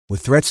With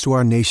threats to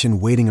our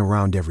nation waiting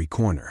around every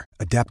corner,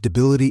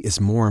 adaptability is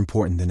more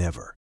important than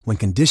ever. When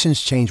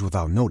conditions change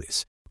without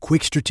notice,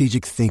 quick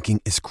strategic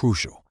thinking is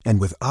crucial.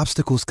 And with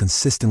obstacles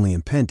consistently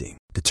impending,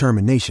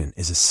 determination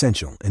is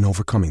essential in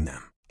overcoming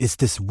them. It's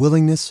this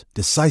willingness,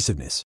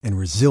 decisiveness, and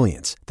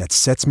resilience that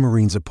sets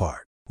Marines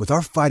apart. With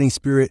our fighting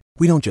spirit,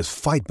 we don't just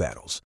fight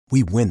battles,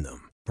 we win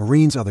them.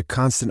 Marines are the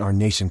constant our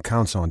nation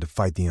counts on to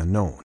fight the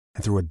unknown.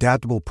 And through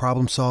adaptable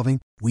problem solving,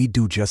 we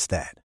do just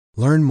that.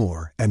 Learn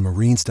more at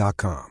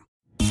marines.com.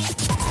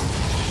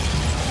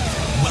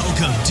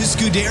 Welcome to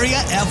Scuderia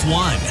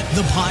F1,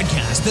 the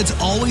podcast that's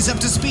always up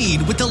to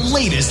speed with the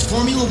latest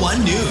Formula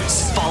One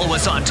news. Follow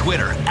us on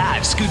Twitter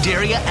at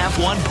Scuderia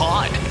F1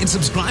 Pod and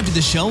subscribe to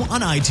the show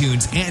on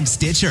iTunes and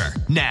Stitcher.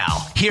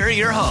 Now, here are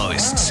your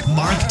hosts,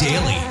 Mark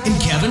Daly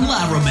and Kevin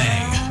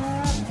Laramie.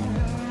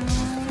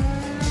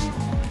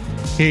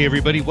 Hey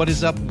everybody, what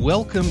is up?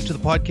 Welcome to the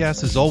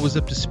podcast, as always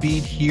up to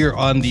speed here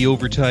on the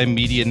Overtime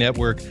Media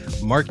Network.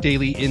 Mark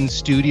Daly in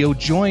studio,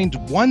 joined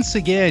once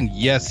again.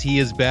 Yes, he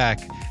is back.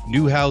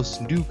 New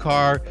house, new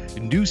car,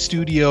 new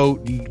studio,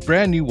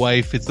 brand new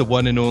wife. It's the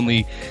one and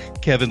only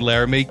Kevin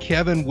Laramie.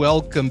 Kevin,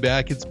 welcome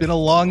back. It's been a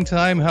long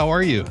time. How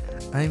are you?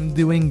 I'm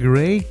doing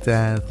great.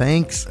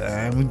 Thanks.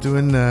 I'm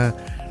doing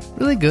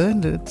really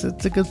good.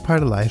 It's a good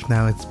part of life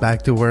now. It's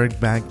back to work,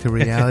 back to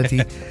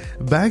reality,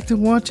 back to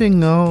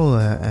watching all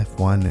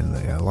F1 and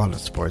a lot of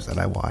sports that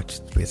I watch.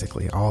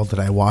 Basically all that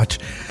I watch.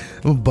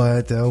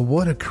 But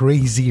what a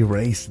crazy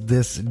race,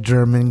 this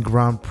German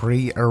Grand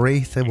Prix, a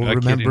race I will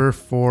remember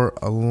for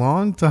a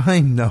long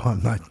time. No,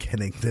 I'm not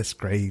kidding. This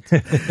great.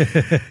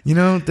 You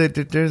know,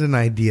 there's an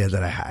idea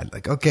that I had.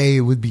 Like, okay,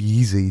 it would be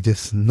easy.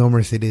 Just no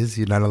Mercedes.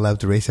 You're not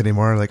allowed to race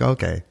anymore. Like,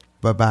 okay,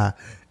 bye-bye.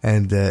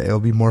 And it'll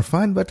be more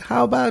fun. But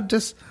how about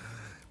just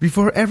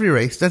before every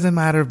race, doesn't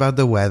matter about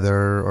the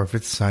weather or if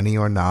it's sunny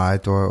or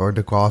not or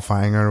the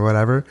qualifying or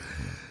whatever.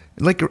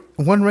 Like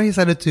one race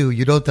out of two,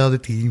 you don't tell the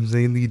teams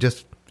and you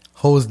just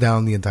hose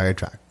down the entire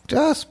track.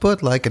 Just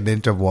put like an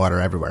inch of water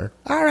everywhere.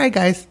 All right,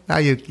 guys, now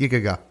you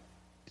can go.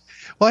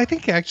 Well, I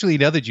think actually,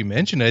 now that you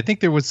mentioned it, I think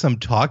there was some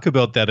talk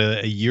about that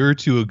a year or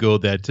two ago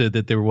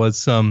that there was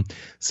some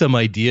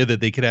idea that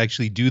they could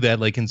actually do that,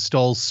 like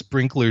install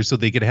sprinklers so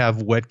they could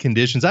have wet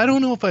conditions. I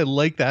don't know if I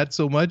like that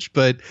so much,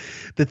 but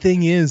the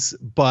thing is,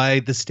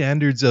 by the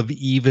standards of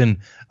even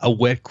a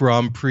wet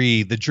Grand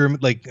Prix, the German,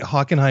 like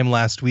Hockenheim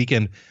last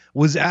weekend,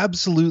 was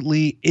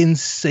absolutely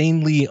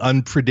insanely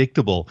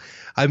unpredictable.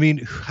 I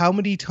mean, how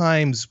many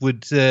times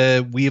would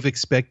we have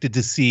expected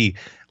to see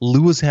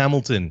Lewis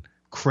Hamilton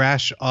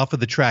crash off of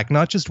the track,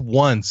 not just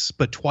once,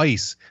 but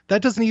twice?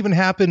 That doesn't even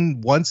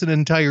happen once in an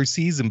entire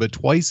season, but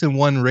twice in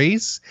one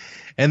race.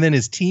 And then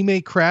his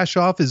teammate crash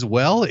off as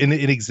well in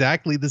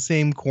exactly the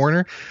same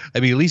corner.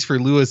 I mean, at least for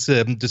Lewis,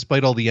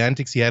 despite all the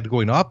antics he had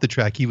going off the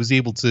track, he was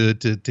able to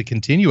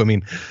continue. I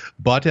mean,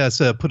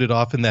 Bottas put it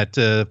off in that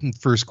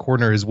first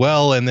corner as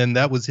well, and then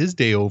that was his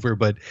day over.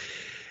 But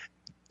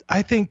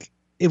I think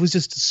it was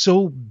just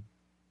so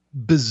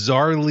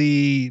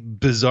bizarrely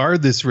bizarre,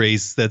 this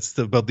race. That's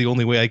about the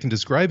only way I can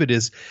describe it.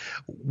 Is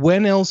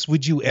when else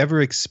would you ever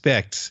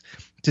expect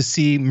to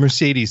see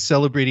Mercedes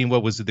celebrating,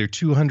 what was it, their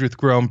 200th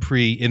Grand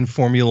Prix in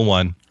Formula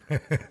One,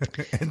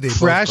 and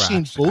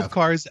crashing both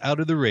cars out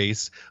of the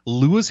race,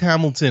 Lewis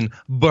Hamilton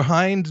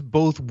behind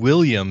both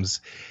Williams,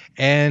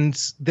 and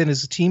then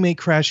his teammate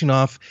crashing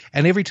off,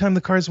 and every time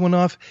the cars went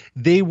off,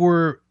 they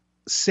were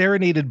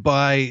serenaded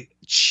by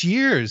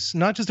cheers,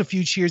 not just a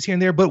few cheers here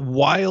and there, but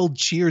wild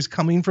cheers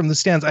coming from the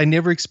stands. I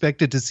never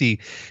expected to see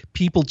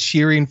people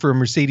cheering for a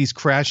Mercedes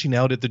crashing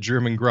out at the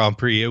German Grand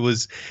Prix. It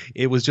was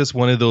just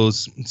one of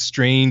those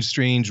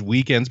strange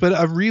weekends, but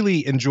a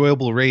really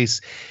enjoyable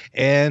race.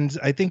 And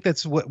I think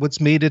that's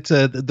what's made it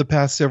the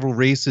past several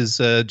races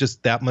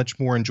just that much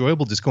more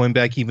enjoyable. Just going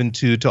back even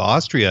to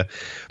Austria,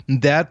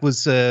 that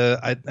was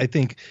I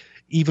think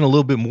even a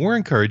little bit more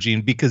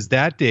encouraging, because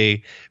that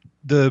day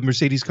the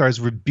Mercedes cars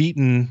were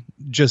beaten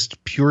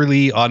just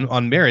purely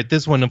on merit.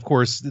 This one, of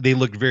course, they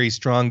looked very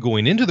strong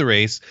going into the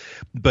race,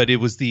 but it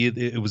was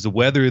the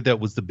weather that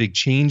was the big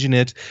change in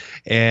it,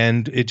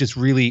 and it just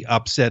really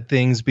upset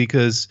things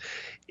because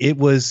it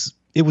was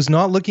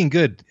not looking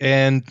good.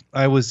 And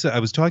I was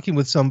talking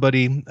with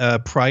somebody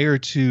prior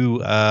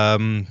to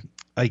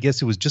I guess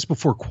it was just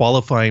before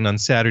qualifying on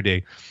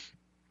Saturday,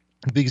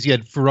 because you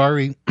had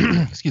Ferrari,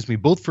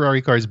 both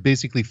Ferrari cars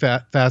basically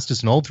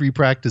fastest in all three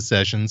practice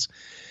sessions.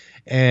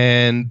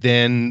 And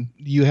then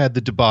you had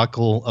the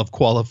debacle of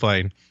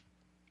qualifying.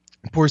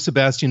 Poor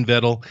Sebastian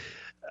Vettel,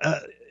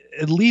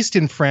 at least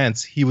in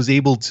France, he was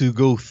able to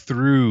go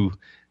through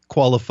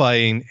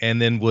qualifying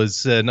and then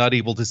was not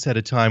able to set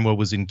a time. What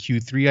was in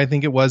Q3, I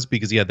think it was,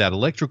 because he had that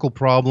electrical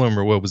problem,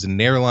 or what was in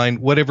an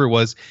airline, whatever it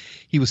was.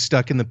 He was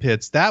stuck in the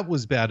pits. That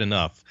was bad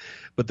enough.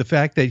 But the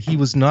fact that he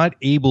was not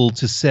able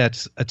to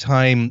set a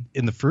time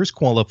in the first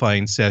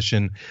qualifying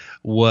session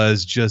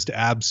was just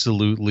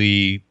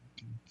absolutely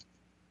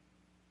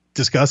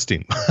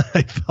disgusting.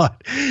 I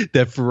thought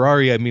that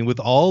Ferrari, I mean, with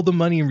all the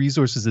money and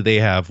resources that they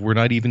have, we're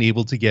not even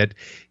able to get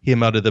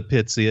him out of the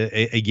pits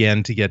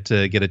again to get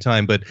a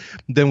time. But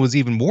then was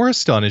even more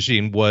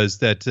astonishing was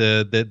that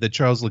that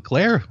Charles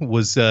Leclerc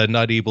was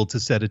not able to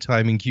set a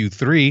time in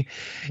Q3.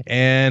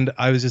 And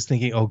I was just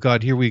thinking, oh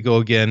God, here we go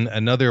again.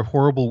 Another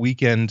horrible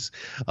weekend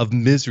of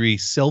misery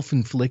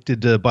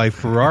self-inflicted by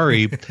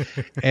Ferrari.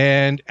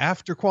 And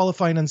after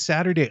qualifying on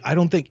Saturday, I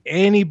don't think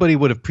anybody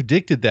would have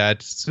predicted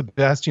that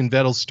Sebastian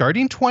Vettel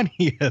starting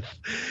 20th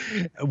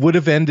would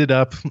have ended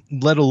up,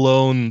 let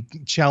alone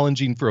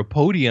challenging for a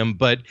podium.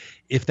 But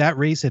if that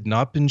race had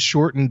not been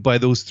shortened by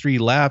those 3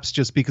 laps,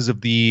 just because of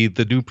the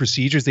new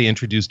procedures they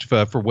introduced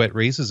for wet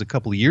races a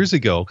couple of years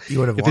ago,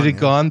 if it had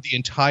gone the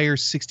entire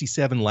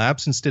 67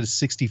 laps instead of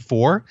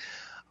 64,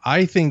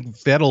 I think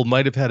Vettel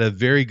might have had a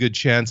very good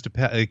chance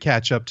to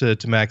catch up to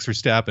Max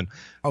Verstappen.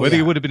 Whether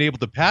he would have been able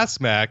to pass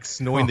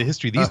Max, knowing the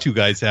history these two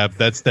guys have,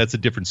 that's a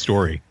different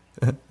story.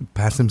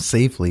 Pass him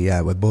safely,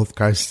 with both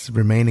cars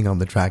remaining on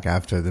the track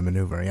after the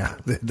maneuver.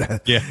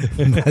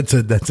 That's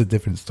a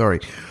different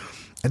story.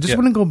 I just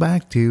want to go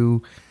back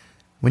to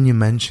when you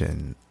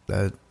mentioned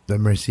that the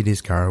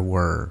Mercedes car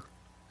were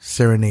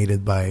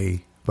serenaded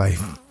by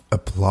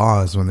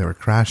applause when they were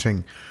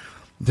crashing.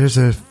 There's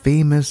a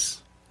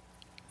famous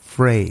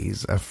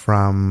phrase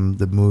from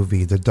the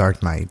movie The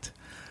Dark Knight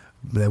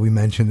that we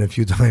mentioned a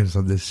few times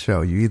on this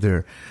show. You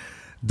either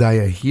die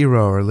a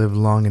hero or live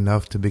long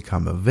enough to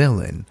become a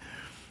villain.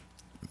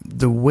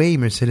 The way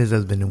Mercedes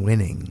has been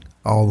winning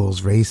all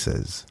those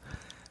races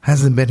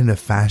hasn't been in a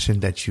fashion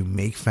that you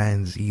make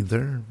fans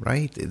either,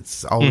 right?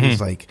 It's always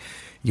like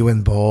you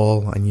win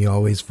pole and you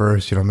always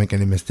first, you don't make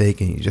any mistake,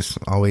 and you just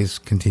always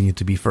continue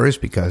to be first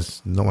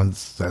because no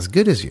one's as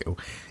good as you.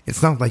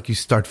 It's not like you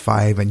start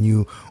 5 and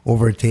you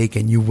overtake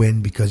and you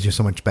win because you're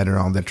so much better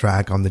on the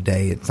track on the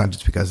day. It's not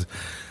just because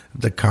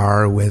the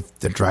car with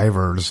the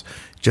drivers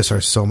just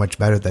are so much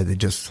better that they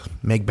just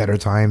make better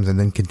times and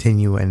then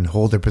continue and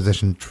hold their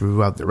position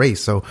throughout the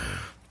race. So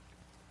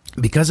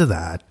because of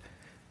that,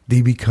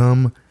 they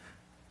become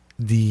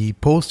the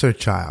poster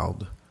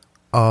child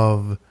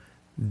of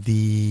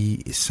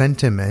the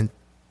sentiment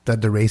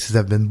that the races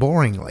have been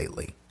boring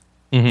lately.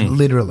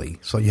 Literally.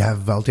 So you have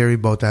Valtteri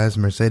Bottas,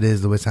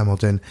 Mercedes, Lewis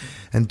Hamilton,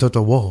 and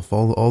Toto Wolff,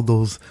 all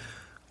those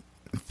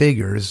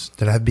figures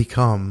that have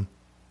become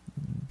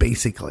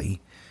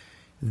basically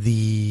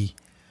the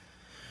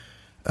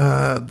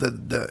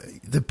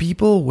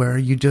people where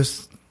you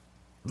just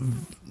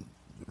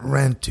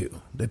rant to,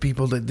 the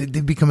people that they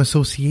become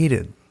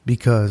associated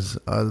because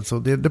so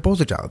they're the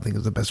poster child, I think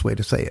is the best way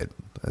to say it,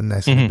 and I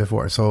said it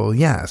before. So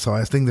so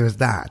I think there's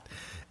that,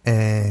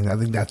 and I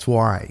think that's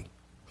why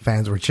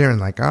fans were cheering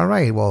like, all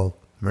right, well,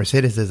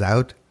 Mercedes is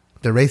out,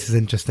 the race is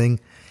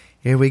interesting,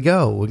 here we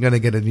go, we're gonna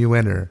get a new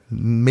winner.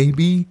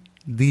 Maybe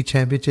the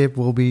championship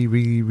will be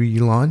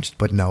relaunched,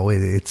 but no,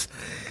 it's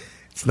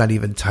not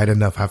even tight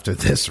enough after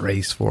this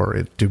race for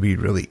it to be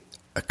really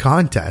a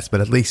contest.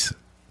 But at least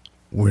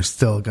we're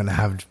still going to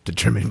have the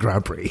German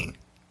Grand Prix.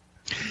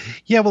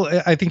 Yeah, well,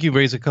 I think you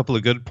raised a couple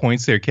of good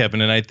points there, Kevin.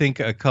 And I think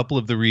a couple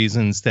of the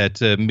reasons that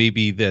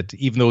maybe that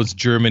even though it's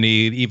Germany,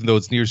 even though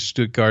it's near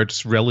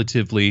Stuttgart,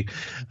 relatively,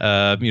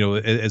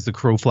 as the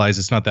crow flies,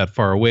 it's not that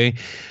far away.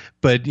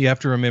 But you have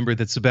to remember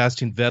that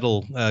Sebastian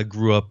Vettel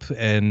grew up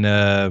and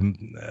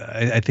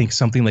I think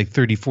something like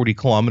 30, 40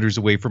 kilometers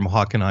away from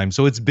Hockenheim.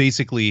 So it's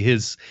basically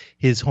his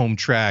home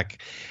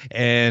track.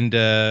 And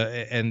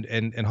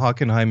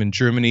Hockenheim in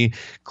Germany,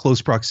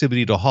 close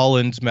proximity to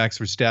Holland. Max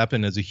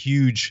Verstappen has a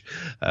huge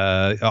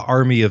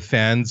army of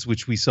fans,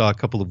 which we saw a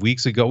couple of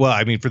weeks ago. Well,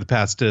 I mean, for the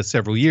past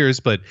several years,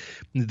 but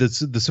the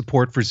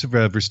support for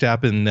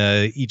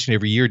Verstappen each and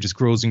every year just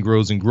grows and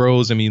grows and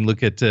grows. I mean,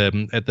 look at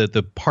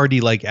the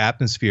party-like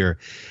atmosphere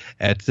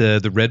at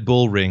the Red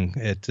Bull Ring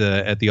at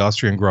the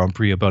Austrian Grand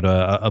Prix about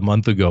a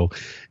month ago.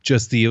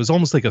 It was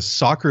almost like a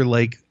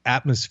soccer-like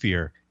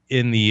atmosphere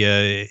in the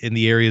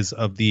areas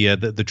of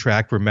the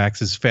track where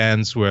Max's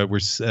fans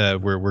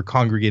were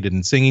congregated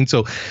and singing.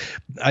 So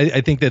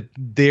I think that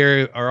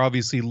there are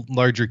obviously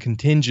larger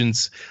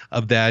contingents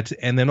of that,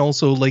 and then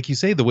also, like you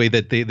say, the way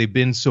that they've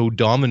been so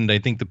dominant. I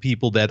think the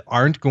people that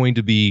aren't going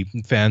to be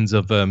fans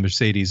of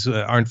Mercedes,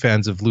 aren't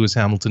fans of Lewis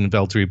Hamilton and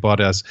Valtteri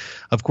Bottas,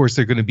 of course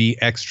they're going to be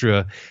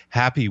extra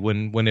happy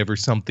whenever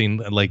something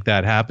like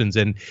that happens.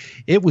 And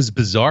it was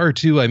bizarre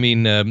too. I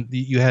mean,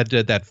 you had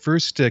that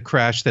first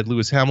crash that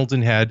Lewis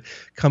Hamilton had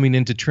coming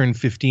into turn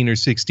 15 or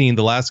 16,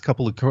 the last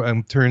couple of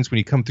turns when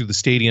you come through the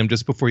stadium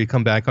just before you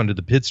come back onto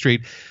the pit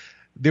straight.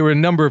 There were a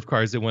number of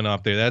cars that went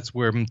off there. That's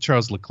where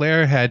Charles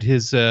Leclerc had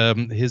his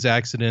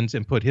accident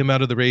and put him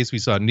out of the race. We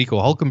saw Nico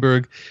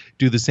Hülkenberg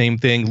do the same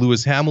thing.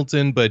 Lewis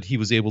Hamilton, but he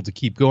was able to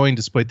keep going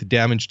despite the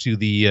damage to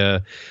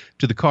the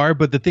car.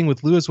 But the thing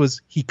with Lewis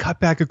was he cut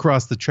back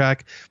across the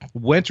track,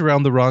 went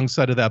around the wrong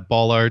side of that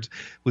bollard,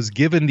 was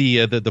given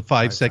the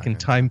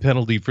 5-second time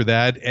penalty for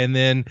that, and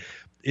then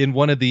in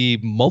one of the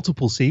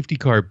multiple safety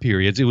car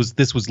periods,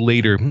 this was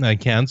later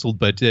canceled,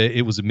 but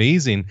it was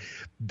amazing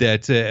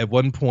that at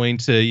one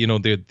point,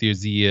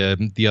 there's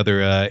the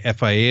other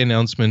FIA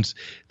announcement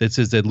that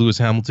says that Lewis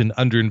Hamilton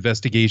under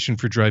investigation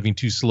for driving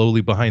too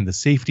slowly behind the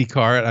safety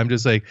car. And I'm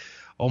just like,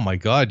 oh my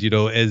God,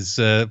 as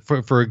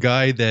for a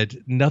guy that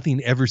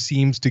nothing ever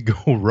seems to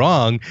go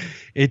wrong,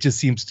 it just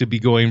seems to be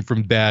going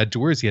from bad to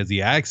worse. He has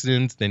the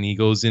accident, then he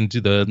goes into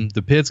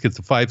the pits, gets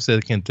the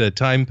 5-second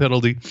time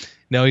penalty.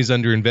 Now he's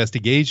under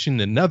investigation.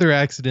 Another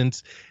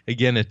accident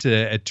again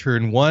at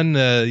turn one.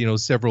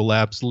 Several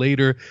laps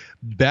later,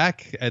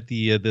 back at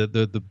the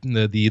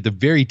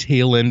very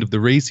tail end of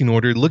the racing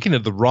order, looking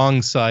at the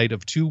wrong side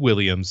of two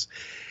Williams.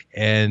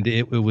 And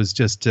it was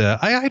just,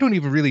 I don't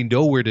even really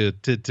know where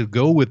to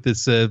go with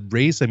this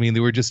race. I mean,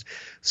 there were just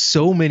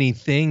so many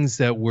things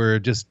that were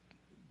just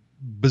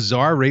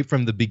bizarre right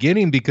from the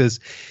beginning, because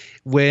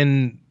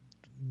when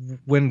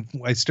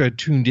I started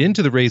tuned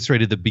into the race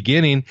right at the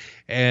beginning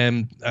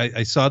and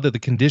I saw that the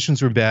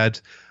conditions were bad,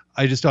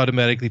 I just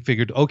automatically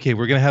figured, okay,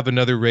 we're going to have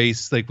another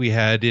race like we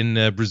had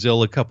in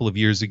Brazil a couple of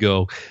years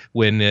ago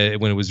when it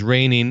was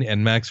raining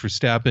and Max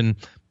Verstappen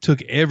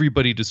took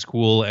everybody to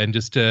school, and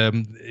just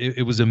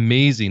it was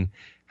amazing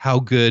how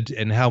good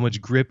and how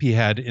much grip he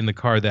had in the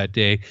car that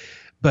day.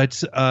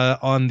 But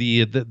on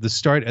the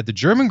start at the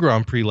German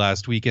Grand Prix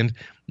last weekend,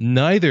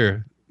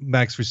 neither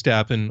Max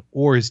Verstappen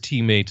or his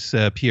teammates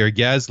Pierre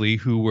Gasly,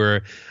 who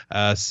were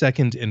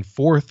second and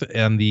fourth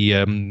on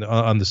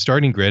the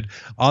starting grid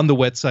on the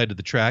wet side of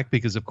the track,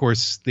 because of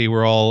course they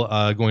were all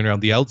going around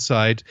the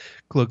outside,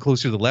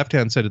 closer to the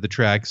left-hand side of the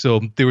track.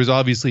 So there was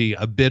obviously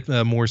a bit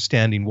more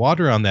standing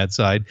water on that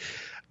side,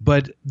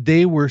 but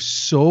they were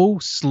so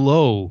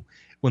slow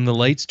when the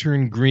lights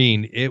turned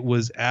green. It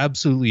was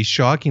absolutely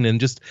shocking. And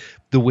just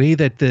the way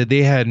that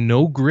they had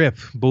no grip,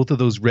 both of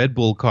those Red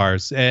Bull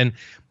cars. And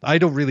I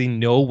don't really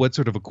know what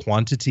sort of a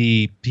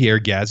quantity Pierre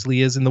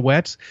Gasly is in the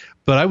wet,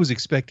 but I was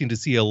expecting to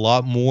see a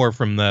lot more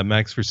from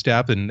Max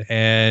Verstappen.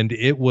 And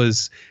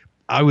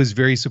I was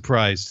very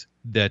surprised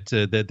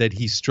that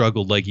he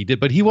struggled like he did.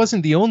 But he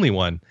wasn't the only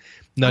one,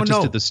 not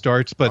just at the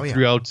start, but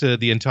throughout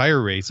the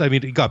entire race. I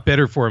mean, it got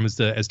better for him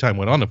as time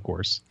went on, of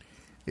course.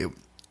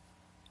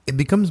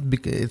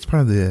 It's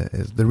part of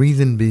the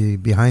reason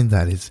behind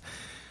that is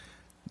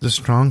the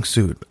strong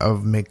suit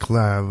of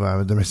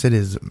the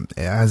Mercedes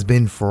has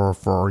been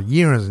for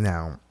years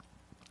now.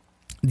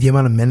 The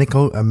amount of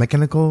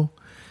mechanical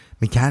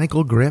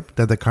grip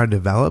that the car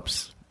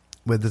develops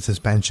with the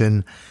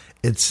suspension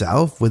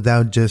itself,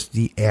 without just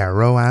the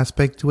aero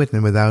aspect to it,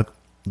 and without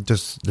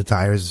just the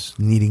tires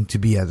needing to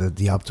be at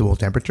the optimal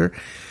temperature.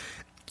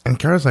 And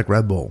cars like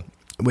Red Bull,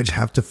 which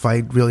have to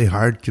fight really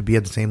hard to be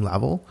at the same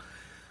level,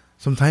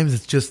 sometimes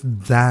it's just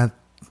that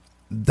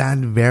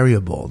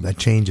variable that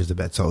changes a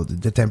bit. So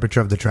the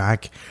temperature of the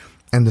track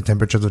and the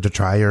temperature of the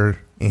tire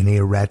in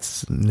a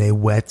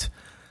wet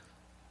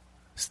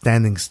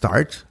standing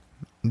start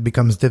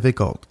becomes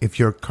difficult if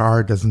your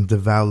car doesn't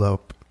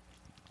develop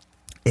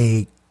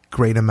a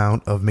great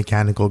amount of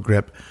mechanical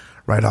grip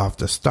right off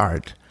the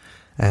start.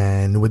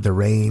 And with the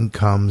rain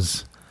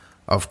comes,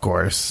 of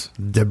course,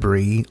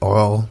 debris,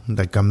 oil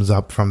that comes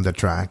up from the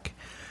track.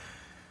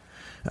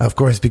 Of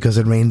course, because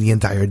it rained the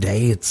entire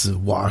day, it's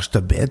washed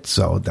a bit,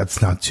 so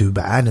that's not too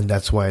bad, and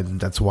that's why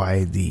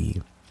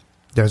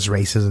there's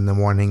races in the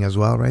morning as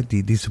well, right?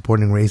 These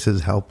supporting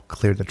races help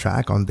clear the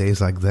track on days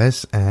like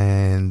this,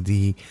 and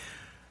the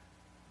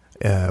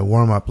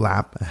warm-up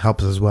lap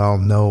helps as well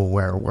know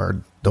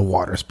where the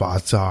water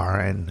spots are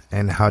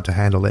and how to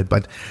handle it.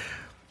 But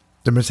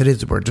the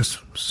Mercedes were just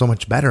so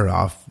much better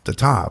off the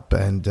top,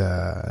 and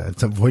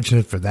it's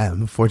unfortunate for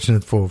them,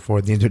 fortunate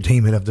for the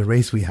entertainment of the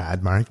race we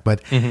had, Mark.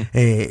 But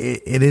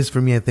it is,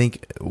 for me, I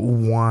think,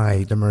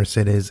 why the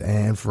Mercedes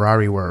and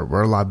Ferrari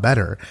were a lot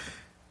better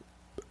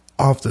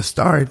off the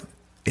start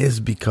is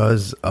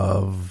because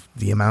of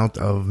the amount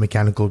of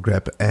mechanical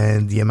grip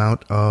and the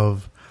amount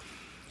of,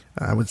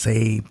 I would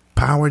say,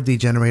 power they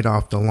generate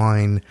off the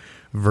line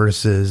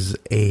versus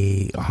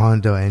a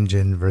Honda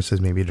engine versus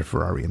maybe the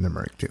Ferrari and the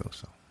Merc too.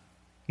 So.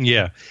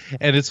 Yeah,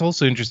 and it's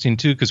also interesting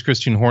too, because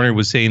Christian Horner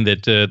was saying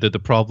that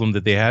the problem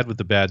that they had with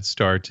the bad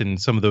start and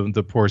some of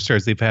the poor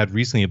starts they've had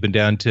recently have been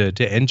down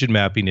to engine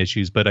mapping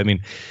issues. But I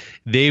mean,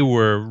 they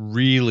were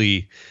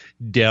really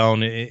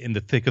down in the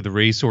thick of the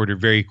race order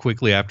very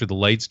quickly after the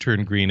lights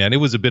turned green, and it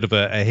was a bit of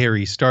a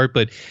hairy start.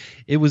 But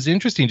it was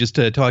interesting just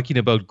talking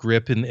about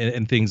grip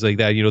and things like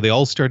that. You know, they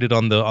all started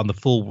on the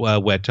full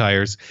wet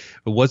tires.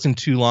 It wasn't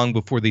too long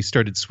before they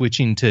started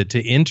switching to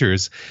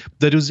inters.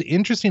 That it was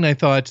interesting, I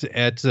thought,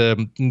 at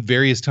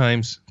various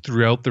times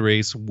throughout the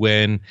race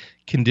when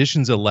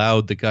conditions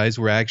allowed, the guys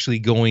were actually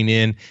going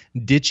in,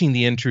 ditching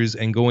the inters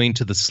and going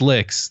to the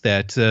slicks,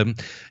 that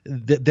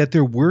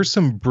there were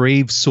some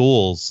brave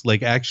souls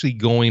like actually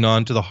going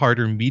on to the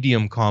harder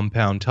medium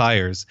compound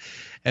tires.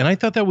 And I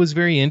thought that was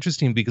very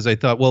interesting because I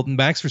thought, well,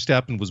 Max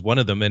Verstappen was one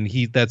of them. And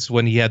that's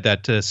when he had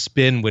that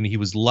spin when he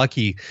was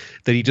lucky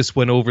that he just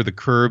went over the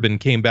curb and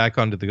came back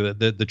onto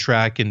the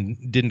track and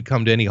didn't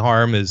come to any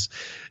harm, as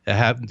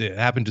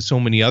happened to so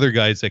many other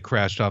guys that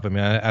crashed off. I mean,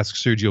 ask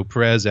Sergio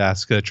Perez,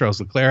 ask Charles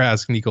Leclerc,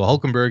 ask Nico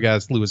Hülkenberg,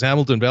 ask Lewis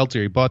Hamilton,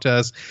 Valtteri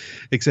Bottas,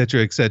 et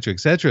cetera, et cetera, et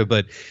cetera.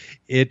 But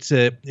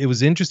it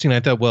was interesting. I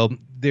thought, well,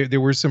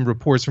 there were some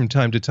reports from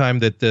time to time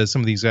that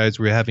some of these guys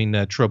were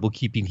having trouble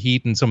keeping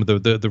heat in some of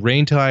the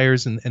rain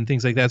tires and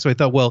things like that. So I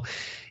thought, well,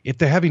 if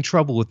they're having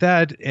trouble with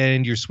that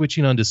and you're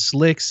switching onto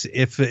slicks,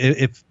 if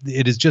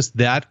it is just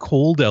that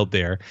cold out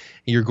there and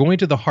you're going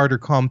to the harder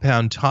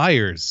compound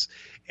tires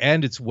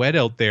and it's wet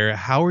out there,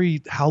 how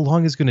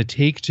long is it going to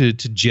take to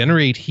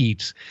generate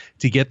heat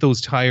to get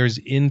those tires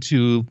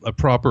into a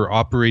proper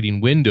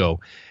operating window?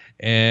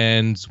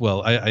 And,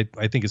 well, I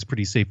think it's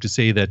pretty safe to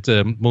say that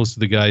most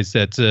of the guys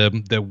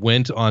that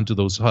went onto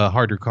those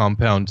harder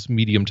compound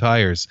medium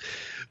tires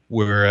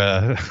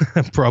were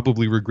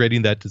probably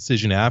regretting that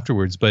decision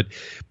afterwards. But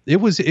it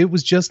was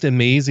just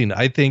amazing.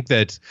 I think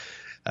that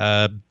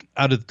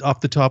off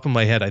the top of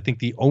my head, I think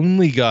the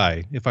only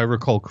guy, if I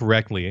recall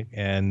correctly,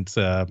 and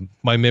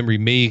my memory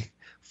may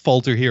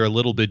falter here a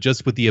little bit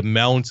just with the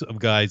amount of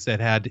guys that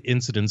had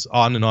incidents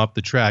on and off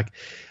the track,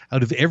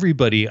 out of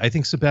everybody, I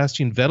think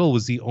Sebastian Vettel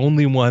was the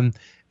only one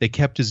that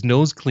kept his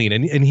nose clean.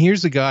 And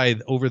here's a guy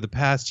over the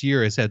past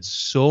year has had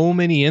so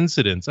many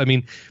incidents. I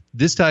mean,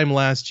 this time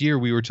last year,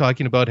 we were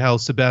talking about how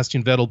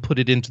Sebastian Vettel put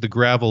it into the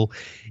gravel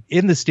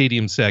in the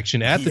stadium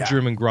section at the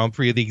German Grand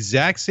Prix, the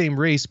exact same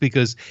race,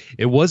 because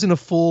it wasn't a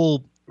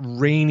full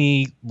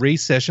rainy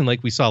race session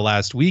like we saw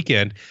last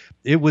weekend.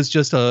 It was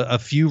just a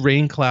few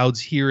rain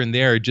clouds here and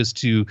there just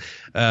to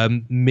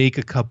make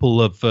a couple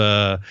of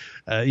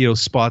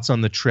spots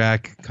on the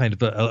track kind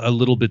of a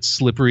little bit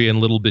slippery and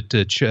a little bit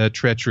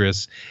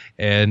treacherous.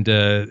 And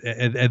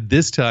at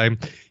this time,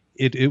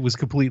 it was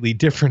completely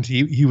different.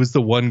 He was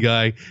the one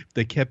guy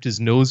that kept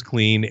his nose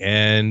clean,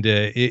 and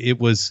it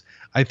was,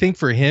 I think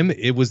for him,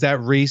 it was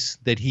that race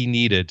that he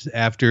needed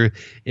after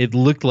it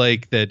looked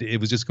like that it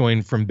was just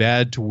going from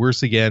bad to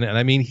worse again. And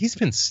I mean, he's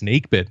been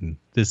snake bitten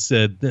this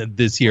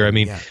year. I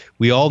mean,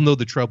 we all know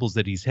the troubles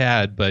that he's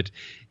had, but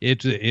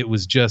it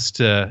was just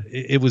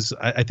it was,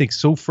 I think,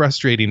 so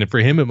frustrating. And for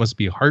him, it must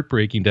be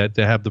heartbreaking to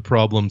have the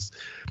problems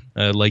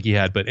like he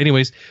had. But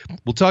anyways,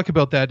 we'll talk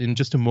about that in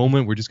just a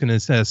moment. We're just going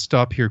to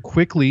stop here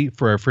quickly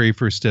for our very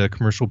first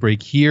commercial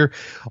break here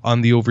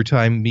on the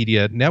Overtime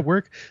Media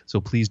Network.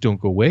 So please don't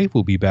go away.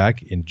 We'll be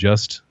back in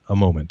just a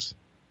moment.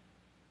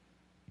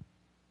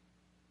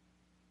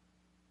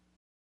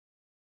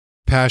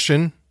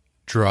 Passion,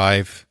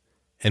 drive,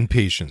 and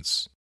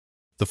patience.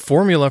 The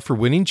formula for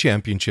winning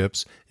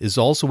championships is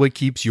also what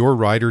keeps your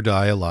ride or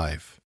die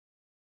alive.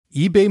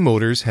 eBay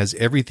Motors has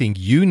everything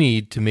you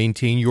need to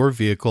maintain your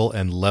vehicle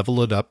and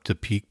level it up to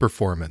peak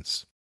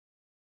performance.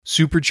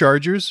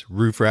 Superchargers,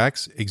 roof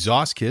racks,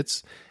 exhaust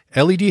kits,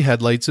 LED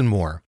headlights, and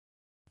more.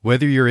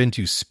 Whether you're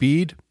into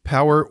speed,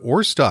 power,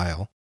 or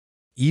style,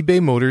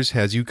 eBay Motors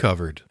has you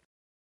covered.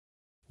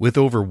 With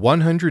over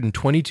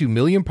 122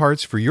 million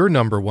parts for your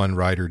number one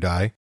ride or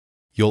die,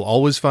 you'll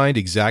always find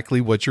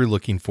exactly what you're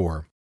looking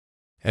for.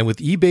 And with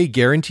eBay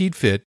Guaranteed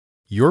Fit,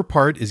 your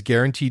part is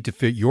guaranteed to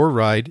fit your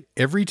ride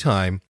every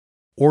time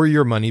or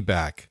your money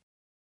back.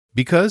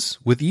 Because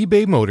with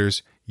eBay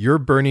Motors, you're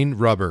burning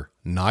rubber,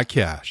 not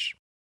cash.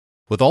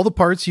 With all the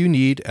parts you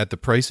need at the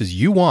prices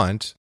you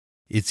want,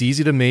 it's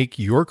easy to make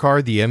your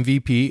car the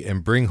MVP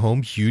and bring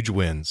home huge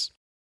wins.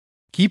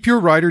 Keep your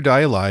ride or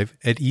die alive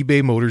at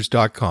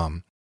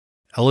ebaymotors.com.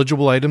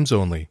 Eligible items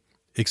only.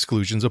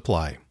 Exclusions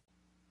apply.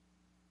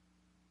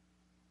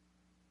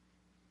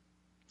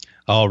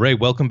 All right,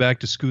 welcome back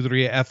to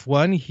Scuderia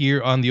F1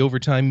 here on the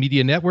Overtime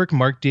Media Network.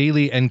 Mark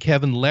Daly and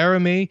Kevin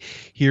Laramie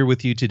here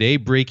with you today,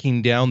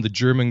 breaking down the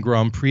German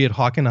Grand Prix at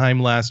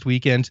Hockenheim last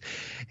weekend.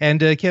 And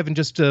Kevin,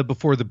 just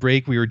before the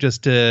break, we were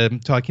just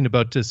talking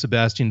about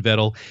Sebastian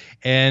Vettel.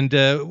 And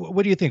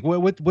what do you think?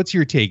 What's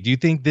your take? Do you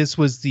think this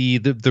was the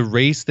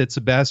race that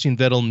Sebastian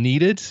Vettel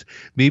needed?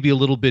 Maybe a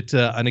little bit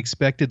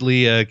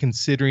unexpectedly,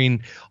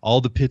 considering all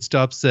the pit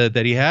stops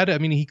that he had. I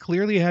mean, he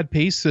clearly had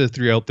pace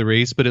throughout the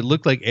race, but it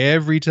looked like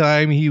every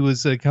time he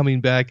was coming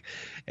back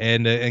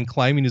and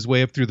climbing his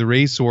way up through the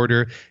race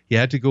order, he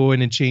had to go in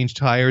and change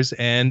tires.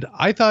 And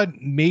I thought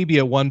maybe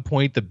at one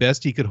point the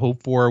best he could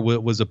hope for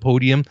was a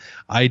podium.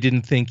 I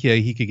didn't think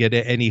he could get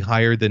any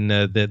higher than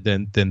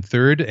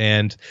third,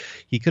 and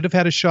he could have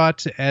had a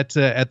shot at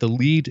the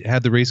lead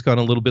had the race gone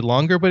a little bit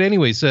longer. But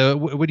anyways,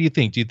 what do you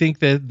think? Do you think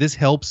that this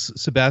helps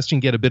Sebastian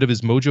get a bit of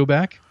his mojo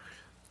back?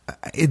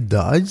 It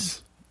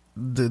does.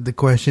 The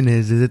question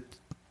is it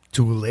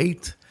too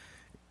late?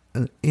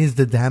 Is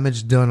the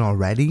damage done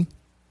already?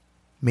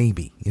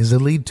 Maybe. Is the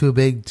lead too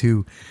big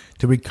to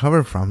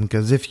recover from?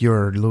 Because if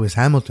you're Lewis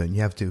Hamilton,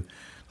 you have to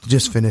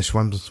just finish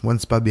one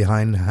spot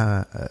behind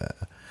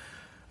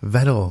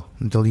Vettel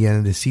until the end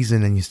of the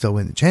season and you still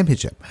win the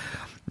championship.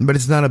 But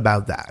it's not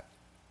about that.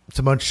 It's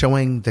about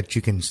showing that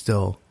you can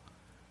still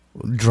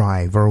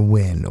drive or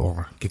win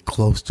or get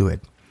close to it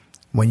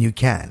when you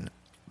can.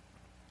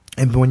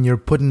 And when you're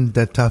put in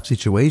that tough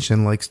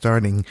situation, like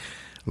starting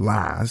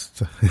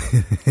last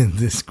in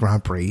this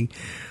Grand Prix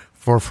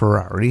for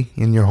Ferrari,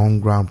 in your home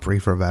Grand Prix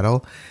for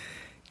Vettel,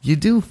 you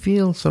do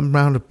feel some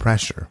amount of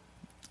pressure.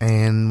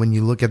 And when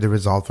you look at the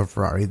result for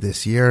Ferrari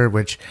this year,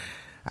 which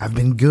have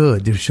been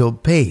good, they've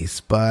showed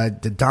pace,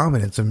 but the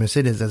dominance of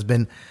Mercedes has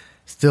been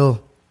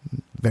still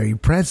very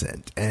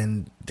present,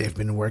 and they've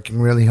been working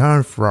really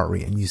hard,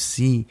 Ferrari, and you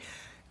see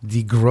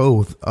the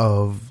growth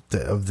of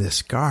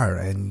this car,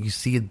 and you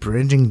see it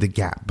bridging the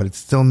gap, but it's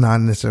still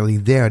not necessarily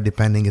there,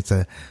 depending. It's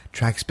a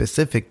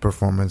track-specific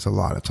performance a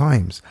lot of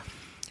times.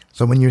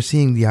 So when you're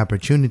seeing the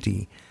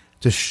opportunity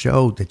to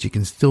show that you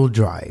can still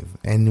drive,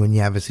 and when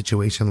you have a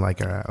situation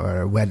like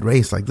a wet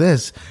race like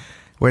this,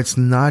 where it's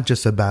not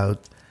just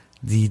about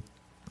the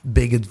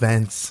big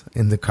advance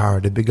in the car,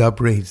 the big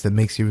upgrades that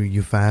makes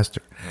you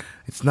faster.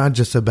 It's not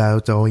just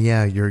about, oh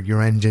yeah,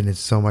 your engine is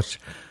so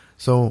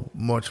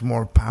much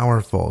more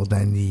powerful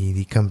than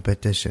the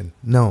competition.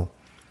 No,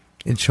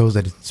 it shows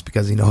that it's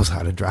because he knows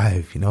how to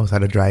drive. He knows how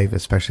to drive,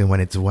 especially when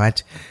it's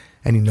wet,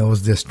 and he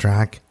knows this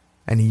track,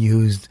 and he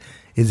used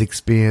his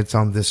experience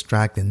on this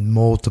track and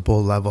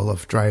multiple level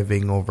of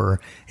driving over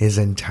his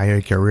entire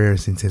career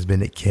since he's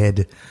been a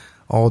kid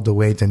all the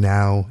way to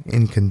now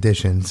in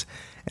conditions.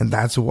 And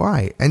that's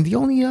why. And the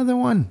only other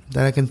one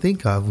that I can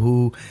think of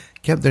who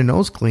kept their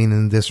nose clean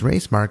in this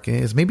race, Mark,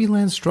 is maybe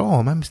Lance Stroll.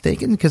 Am I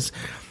mistaken? Because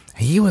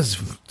he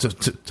was,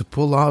 to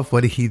pull off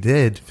what he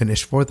did,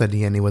 finished fourth at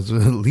the end. He was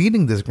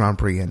leading this Grand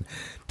Prix and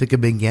took a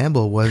big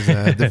gamble. Was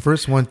the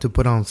first one to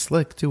put on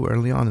slick, too,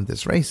 early on in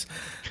this race.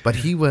 But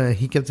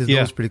he kept his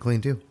nose pretty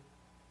clean, too.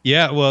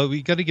 Yeah, well,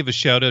 we got to give a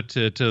shout out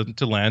to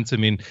Lance. I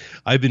mean,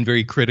 I've been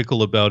very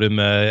critical about him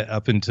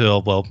up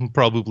until, well,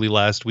 probably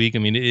last week. I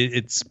mean,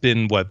 it's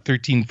been,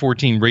 13,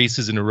 14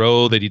 races in a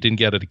row that he didn't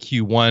get out of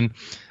Q1.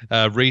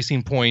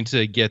 Racing Point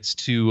gets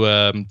to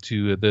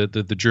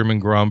the German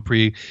Grand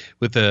Prix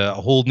with a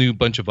whole new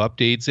bunch of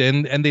updates,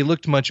 and they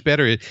looked much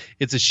better.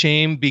 It's a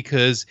shame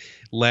because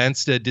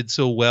Lance did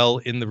so well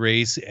in the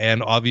race,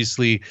 and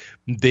obviously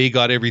they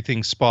got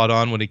everything spot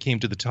on when it came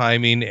to the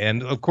timing,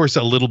 and of course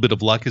a little bit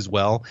of luck as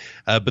well.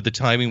 But the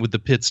timing with the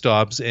pit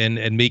stops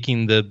and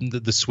making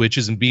the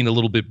switches and being a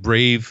little bit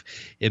brave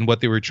in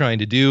what they were trying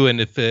to do. And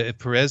if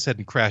Perez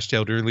hadn't crashed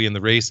out early in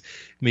the race,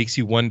 makes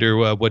you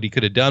wonder what he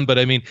could have done. But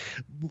I mean,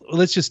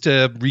 let's just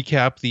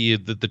recap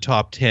the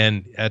top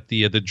 10 at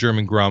the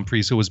German Grand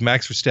Prix. So it was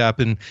Max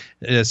Verstappen,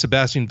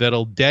 Sebastian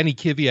Vettel, Danny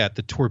Kvyat,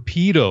 the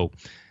Torpedo,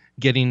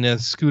 getting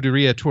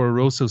Scuderia Toro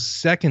Rosso's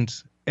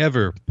second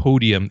ever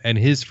podium and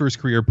his first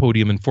career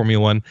podium in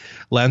Formula One.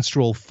 Lance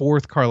Stroll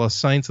fourth, Carlos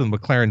Sainz and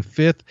McLaren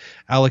fifth,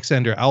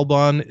 Alexander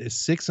Albon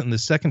sixth in the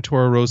second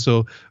Toro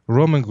Rosso,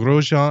 Romain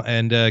Grosjean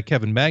and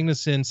Kevin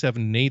Magnussen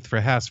seventh and eighth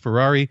for Haas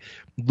Ferrari.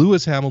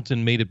 Lewis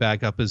Hamilton made it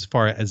back up as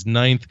far as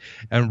ninth,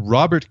 and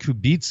Robert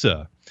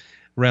Kubica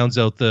rounds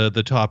out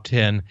the top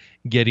 10,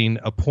 getting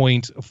a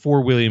point for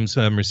Williams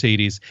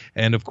Mercedes.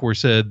 And of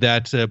course,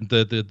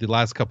 the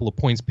last couple of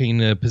points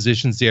paying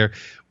positions there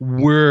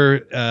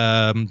were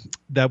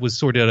that was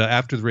sorted out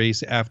after the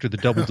race, after the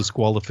double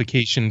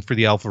disqualification for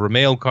the Alfa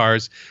Romeo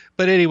cars.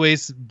 But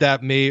anyways,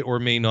 that may or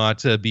may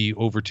not be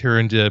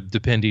overturned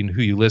depending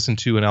who you listen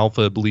to. And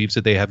Alfa believes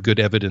that they have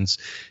good evidence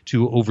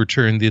to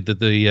overturn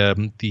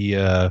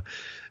the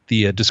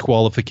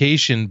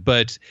disqualification.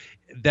 But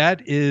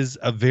that is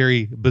a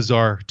very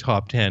bizarre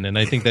top 10, and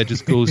I think that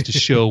just goes to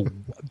show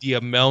the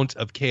amount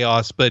of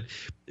chaos, but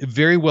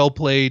very well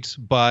played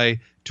by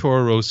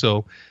Toro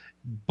Rosso,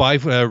 by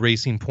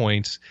Racing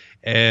Point,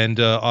 and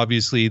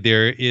obviously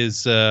there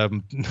is a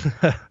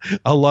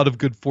lot of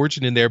good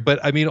fortune in there. But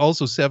I mean,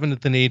 also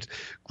 7th and 8th,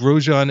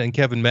 Grosjean and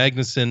Kevin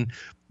Magnussen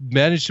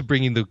managed to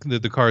bring in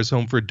the cars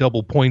home for a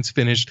double points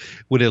finish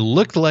when it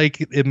looked like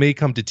it may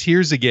come to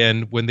tears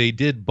again when they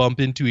did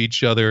bump into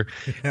each other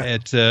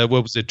at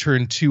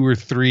turn 2 or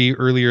 3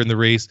 earlier in the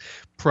race,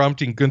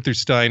 prompting Gunther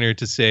Steiner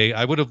to say,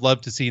 I would have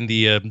loved to seen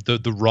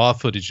the raw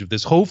footage of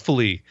this.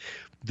 Hopefully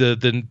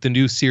the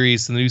new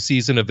series, the new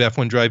season of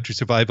F1 Drive to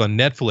Survive on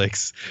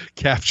Netflix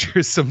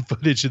captures some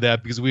footage of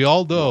that, because we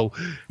all know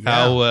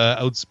how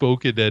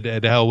outspoken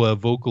and how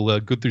vocal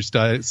Gunther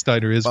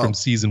Steiner is from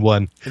season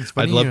 1.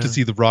 I'd love to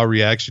see the raw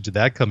reaction to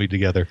that coming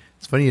together.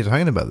 It's funny you're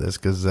talking about this,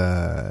 because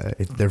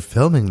they're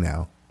filming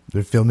now.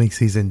 They're filming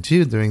season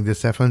 2 during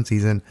this F1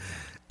 season,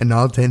 and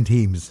all 10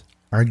 teams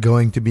are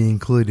going to be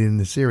included in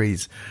the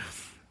series.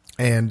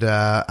 And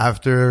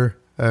after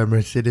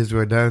Mercedes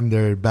were done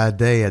their bad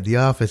day at the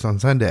office on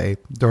Sunday,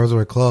 doors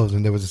were closed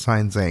and there was a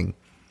sign saying,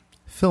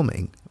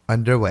 filming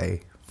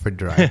underway for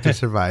Drive to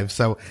Survive.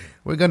 So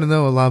we're going to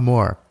know a lot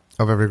more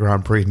of every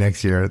Grand Prix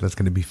next year. That's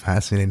going to be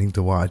fascinating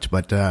to watch.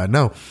 But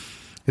no,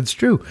 it's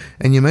true.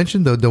 And you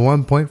mentioned the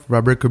 1 point for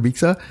Robert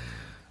Kubica.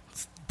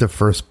 It's the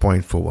first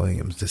point for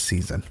Williams this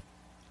season.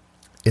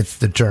 It's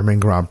the German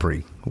Grand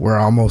Prix. We're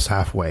almost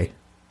halfway.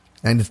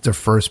 And it's the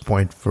first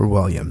point for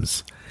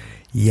Williams.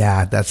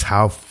 Yeah, that's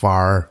how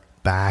far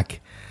back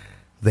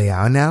they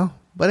are now,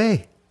 but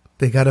hey,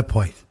 they got a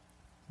point.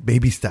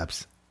 Baby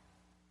steps.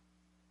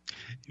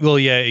 Well,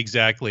 yeah,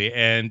 exactly.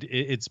 And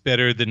it's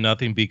better than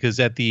nothing because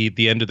at the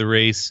end of the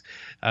race,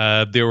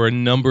 there were a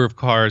number of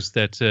cars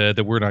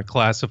that were not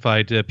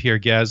classified. Pierre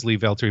Gasly,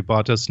 Valtteri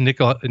Bottas,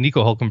 Nico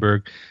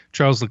Hülkenberg,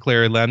 Charles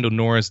Leclerc, Lando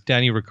Norris,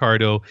 Danny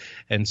Ricciardo,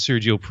 and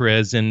Sergio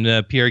Perez. And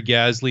Pierre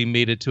Gasly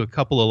made it to a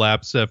couple of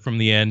laps from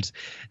the end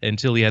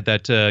until he had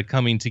that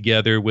coming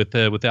together with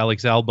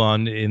Alex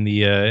Albon in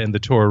the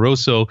Toro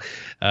Rosso.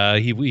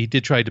 He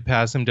did try to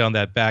pass him down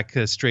that back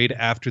straight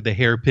after the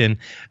hairpin.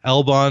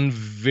 Albon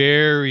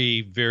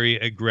very, very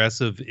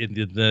aggressive in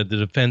the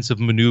defensive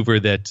maneuver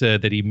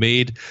that he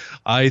made.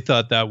 I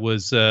thought that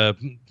was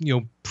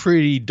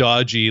pretty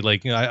dodgy.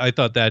 Like I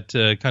thought that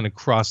kind of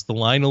crossed the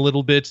line a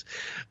little bit.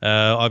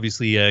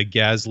 Obviously,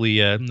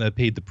 Gasly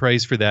paid the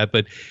price for that,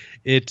 but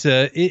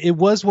it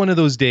was one of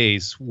those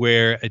days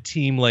where a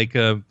team like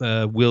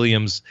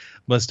Williams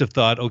must have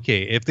thought,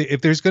 okay,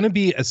 if there's going to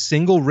be a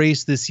single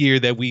race this year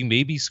that we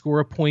maybe score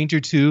a point or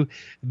two,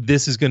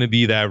 this is going to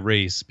be that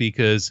race,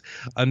 because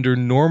under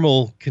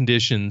normal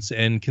conditions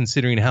and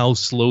considering how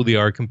slow they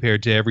are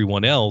compared to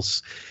everyone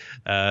else,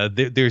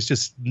 there's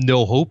just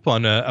no hope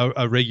on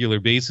a regular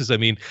basis. I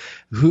mean,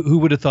 who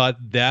would have thought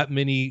that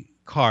many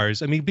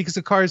cars? I mean, because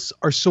the cars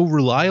are so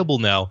reliable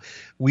now.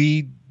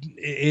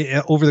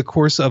 Over the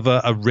course of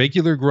a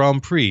regular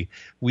Grand Prix,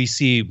 we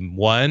see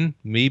one,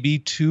 maybe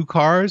two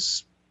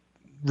cars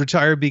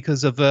retire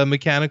because of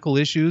mechanical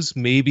issues.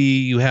 Maybe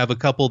you have a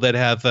couple that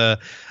have a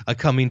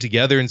coming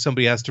together and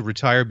somebody has to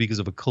retire because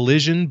of a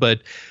collision.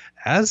 But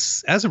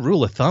as a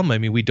rule of thumb, I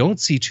mean, we don't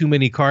see too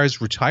many cars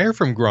retire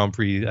from Grand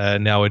Prix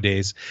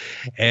nowadays.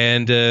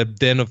 And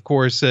then, of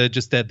course,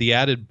 just that the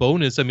added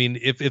bonus. I mean,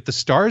 if the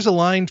stars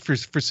aligned for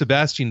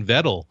Sebastian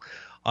Vettel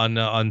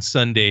on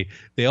Sunday,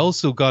 they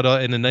also got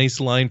in a nice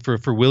line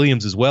for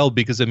Williams as well,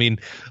 because I mean,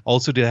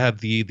 also to have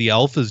the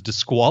Alphas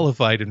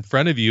disqualified in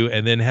front of you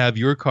and then have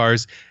your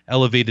cars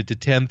elevated to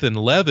 10th and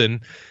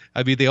 11.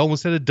 I mean, they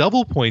almost had a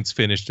double points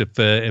finished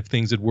if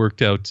things had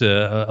worked out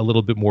a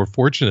little bit more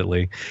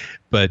fortunately.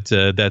 But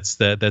that's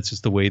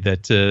just the way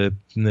that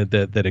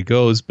it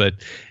goes. But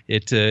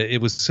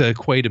it was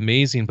quite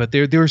amazing. But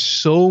there are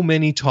so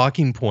many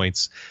talking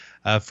points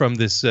from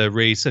this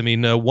race. I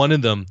mean, one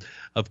of them,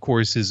 of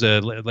course, is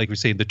like we're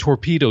saying, the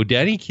torpedo,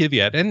 Danny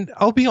Kvyat. And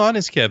I'll be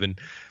honest, Kevin,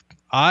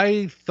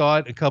 I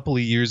thought a couple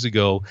of years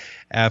ago,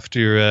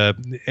 after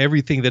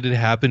everything that had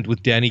happened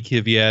with Danny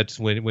Kvyat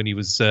when he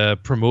was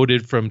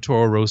promoted from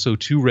Toro Rosso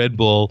to Red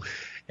Bull,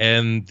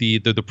 and the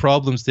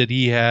problems that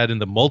he had and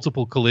the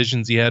multiple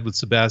collisions he had with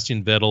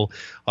Sebastian Vettel,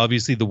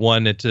 obviously the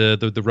one at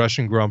the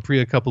Russian Grand Prix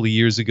a couple of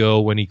years ago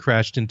when he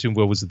crashed into,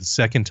 what was it, the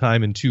second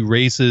time in two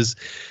races,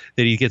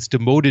 that he gets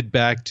demoted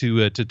back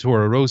to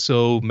Toro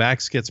Rosso.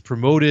 Max gets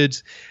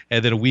promoted,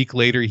 and then a week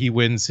later he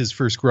wins his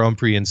first Grand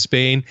Prix in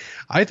Spain.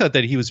 I thought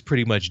that he was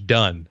pretty much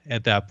done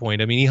at that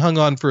point. I mean, he hung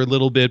on for a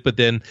little bit, but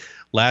then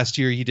last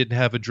year he didn't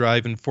have a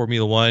drive in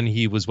Formula One.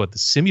 He was the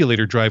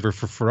simulator driver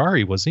for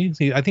Ferrari, wasn't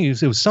he? I think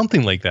it was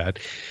something like that.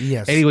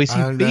 Yes. Anyways,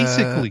 he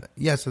basically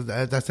yes,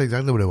 that's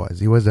exactly what it was.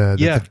 He was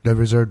the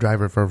reserve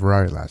driver for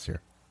Ferrari last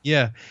year.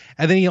 Yeah,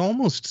 and then he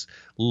almost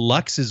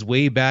lucks his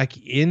way back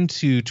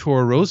into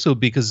Toro Rosso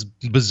because,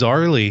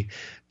 bizarrely,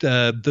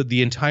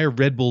 the entire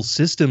Red Bull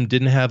system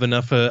didn't have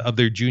enough of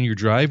their junior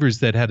drivers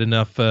that had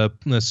enough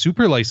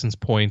super license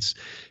points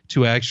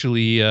to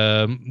actually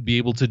be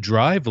able to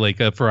drive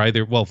for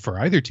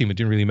either team. It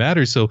didn't really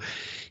matter. So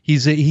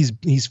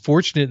he's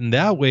fortunate in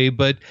that way,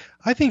 but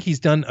I think he's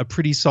done a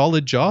pretty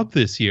solid job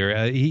this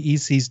year.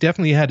 He's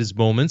definitely had his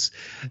moments,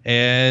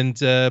 and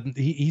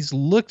he's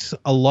looked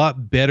a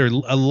lot better,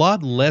 a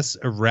lot less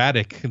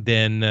erratic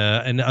than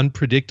and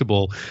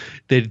unpredictable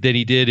than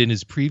he did in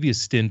his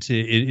previous stint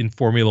in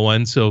Formula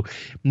One. So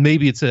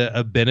maybe it's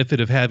a benefit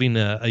of having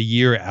a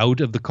year out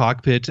of the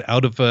cockpit,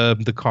 out of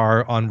the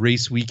car on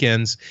race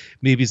weekends.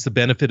 Maybe it's the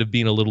benefit of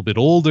being a little bit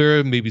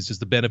older. Maybe it's just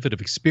the benefit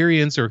of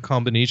experience, or a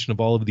combination of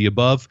all of the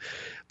above.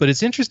 But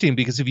it's interesting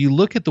because if you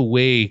look at the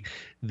way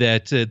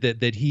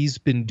that he's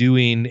been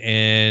doing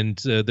and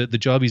the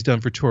job he's done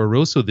for Toro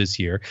Rosso this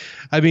year,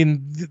 I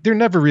mean, they're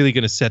never really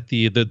going to set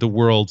the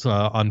world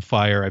on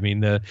fire. I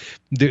mean,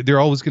 they're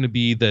always going to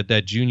be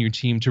that junior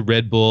team to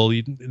Red Bull.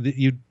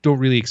 You don't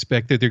really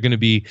expect that they're going to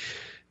be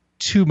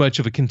too much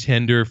of a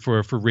contender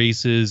for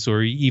races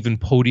or even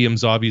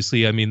podiums.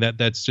 Obviously, I mean,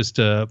 that's just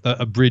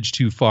a bridge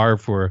too far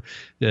for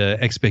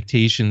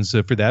expectations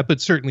for that,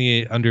 but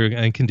certainly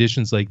under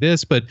conditions like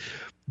this. But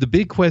the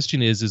big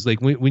question is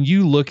like when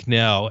you look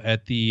now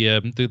at the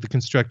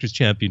Constructors'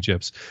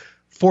 Championships,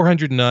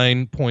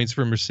 409 points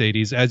for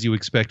Mercedes, as you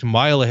expect, a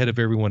mile ahead of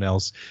everyone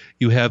else.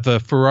 You have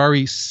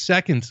Ferrari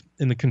second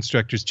in the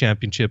Constructors'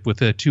 Championship with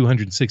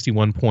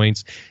 261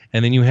 points,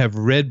 and then you have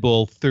Red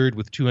Bull third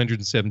with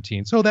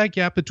 217. So that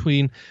gap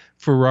between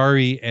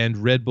Ferrari and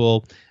Red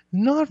Bull,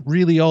 not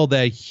really all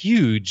that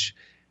huge,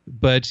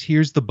 but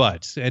here's the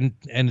but, and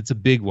it's a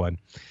big one.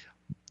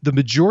 the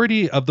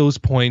majority of those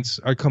points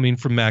are coming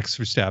from Max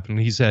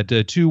Verstappen. He's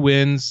had 2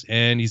 wins,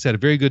 and he's had a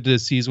very good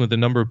season with a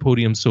number of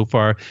podiums so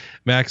far.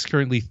 Max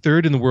currently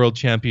third in the World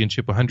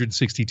Championship,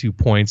 162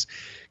 points,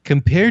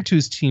 compared to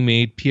his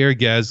teammate Pierre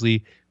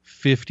Gasly,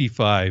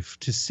 55.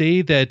 To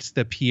say that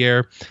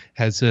Pierre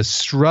has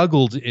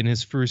struggled in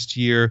his first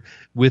year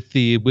with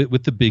the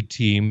big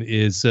team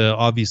is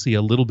obviously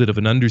a little bit of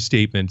an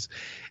understatement,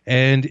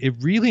 and it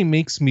really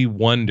makes me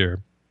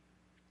wonder,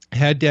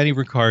 had Danny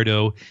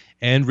Ricciardo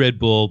and Red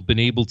Bull been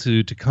able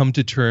to come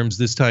to terms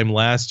this time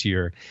last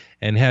year,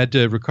 and had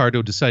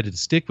Ricciardo decided to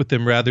stick with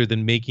them rather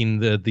than making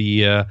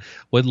the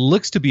what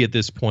looks to be at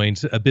this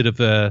point a bit of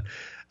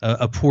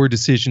a poor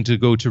decision to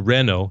go to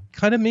Renault,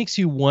 kind of makes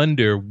you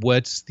wonder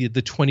what's the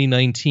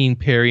 2019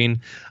 pairing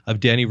of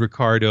Danny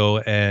Ricciardo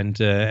and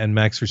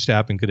Max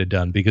Verstappen could have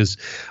done. Because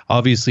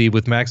obviously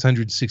with Max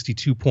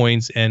 162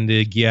 points and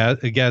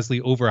Gasly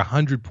over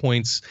 100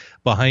 points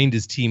behind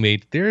his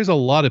teammate, there's a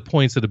lot of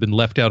points that have been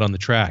left out on the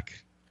track.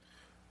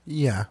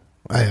 Yeah,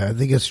 I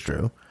think it's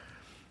true.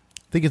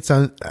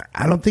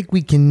 I don't think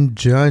we can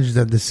judge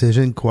the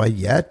decision quite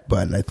yet,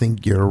 but I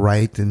think you're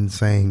right in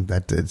saying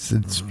that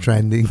it's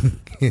trending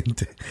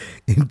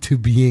into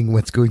being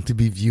what's going to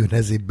be viewed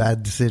as a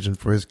bad decision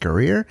for his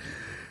career,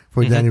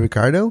 for Danny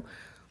Ricciardo.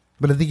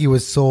 But I think he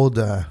was sold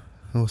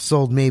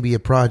maybe a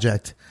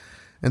project,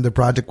 and the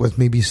project was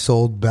maybe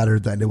sold better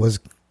than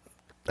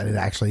it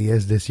actually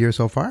is this year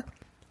so far.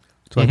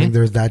 So I think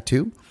there's that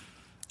too.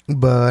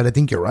 But I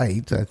think you're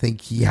right. I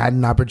think he had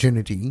an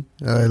opportunity,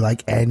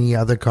 like any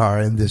other car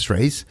in this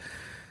race,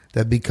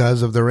 that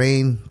because of the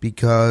rain,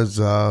 because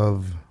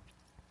of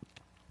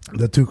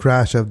the 2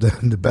 crash of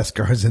the best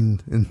cars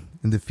in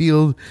the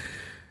field,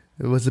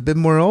 it was a bit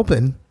more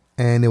open,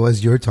 and it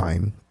was your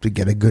time to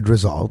get a good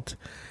result.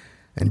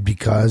 And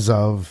because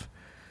of,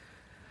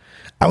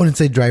 I wouldn't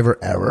say driver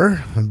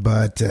error,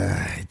 but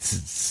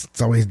it's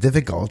always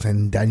difficult.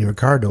 And Daniel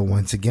Ricciardo,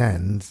 once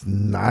again, it's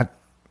not.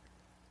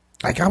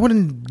 Like, I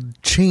wouldn't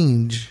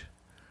change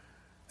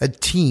a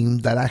team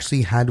that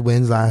actually had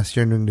wins last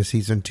year during the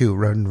season too.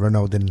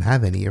 Renault didn't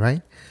have any,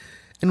 right?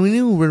 And we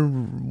knew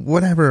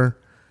whatever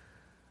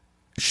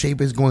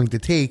shape is going to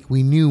take,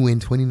 we knew in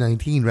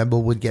 2019 Red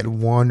Bull would get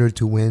 1 or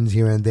 2 wins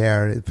here and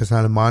there. For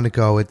Santa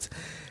Monaco, it's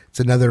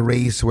another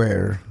race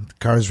where the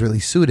car is really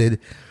suited.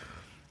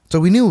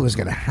 So we knew it was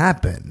going to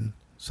happen.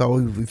 So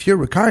if you're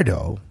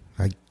Ricciardo,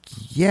 like,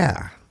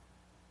 yeah,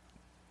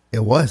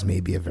 it was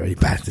maybe a very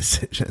bad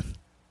decision.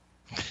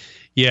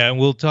 Yeah, and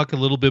we'll talk a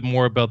little bit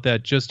more about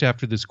that just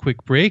after this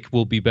quick break.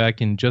 We'll be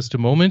back in just a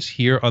moment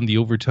here on the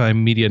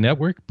Overtime Media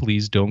Network.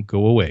 Please don't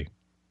go away.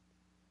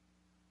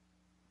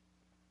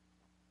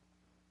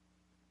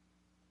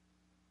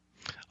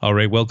 All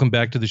right, welcome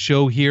back to the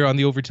show here on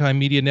the Overtime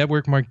Media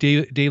Network. Mark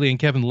Daly and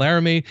Kevin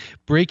Laramie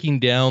breaking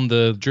down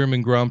the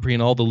German Grand Prix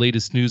and all the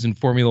latest news in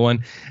Formula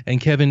One.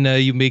 And Kevin,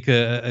 you make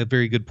a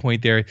very good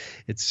point there.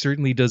 It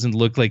certainly doesn't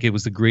look like it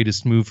was the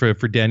greatest move for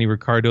Danny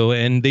Ricciardo,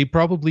 and they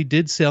probably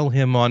did sell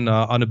him on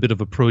a bit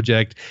of a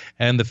project,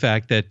 and the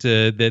fact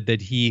that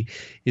he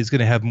is going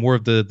to have more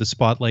of the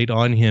spotlight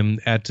on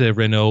him at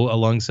Renault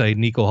alongside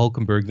Nico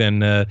Hülkenberg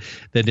than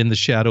in the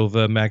shadow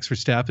of Max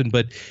Verstappen.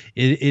 But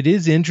it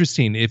is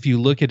interesting if you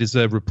look at his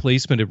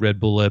replacement at Red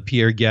Bull,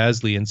 Pierre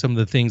Gasly, and some of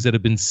the things that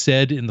have been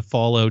said in the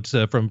fallout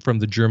from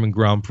the German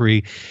Grand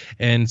Prix,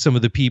 and some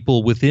of the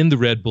people within the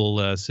Red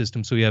Bull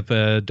system. So you have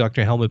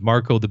Dr. Helmut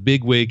Marko, the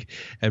bigwig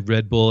at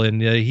Red Bull,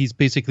 and he's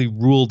basically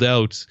ruled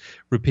out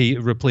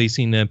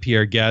replacing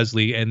Pierre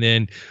Gasly. And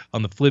then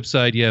on the flip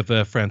side, you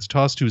have Franz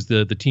Tost, who's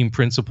the team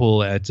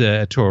principal at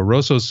Toro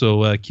Rosso, so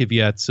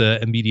Kvyat's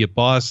immediate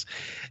boss.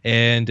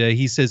 And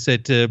he says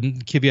that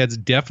Kvyat's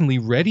definitely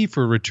ready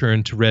for a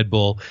return to Red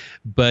Bull,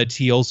 but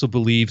he also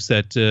believes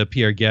that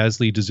Pierre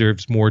Gasly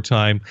deserves more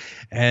time.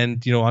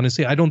 And,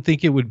 honestly, I don't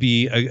think it would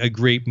be a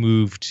great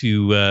move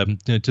to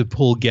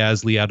pull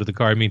Gasly out of the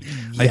car. I mean,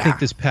 yeah. I think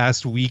this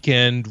past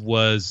weekend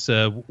was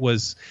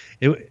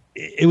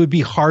it would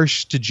be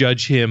harsh to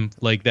judge him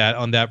like that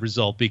on that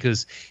result,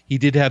 because he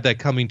did have that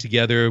coming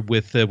together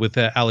with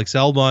Alex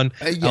Albon.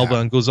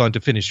 Albon goes on to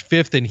finish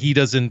 5th, and he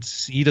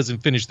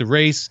doesn't finish the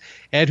race.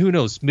 And who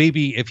knows?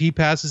 Maybe if he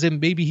passes him,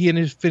 maybe he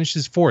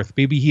finishes 4th.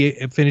 Maybe he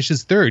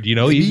finishes 3rd. You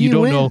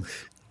don't know.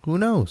 Who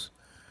knows?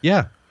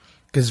 Yeah,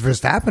 because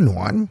Verstappen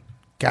won.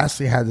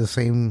 Gasly had the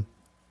same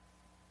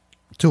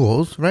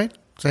tools, right?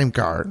 Same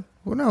car.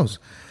 Who knows?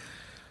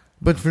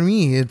 But for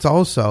me, it's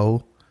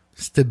also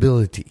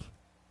stability.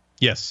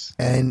 Yes.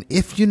 And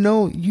if you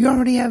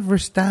already have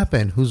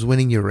Verstappen who's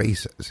winning your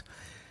races.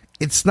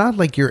 It's not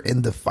like you're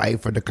in the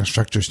fight for the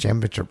Constructors'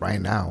 Championship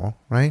right now,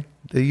 right?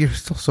 You're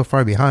still so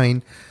far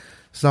behind.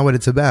 It's not what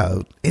it's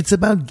about. It's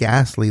about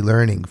Gasly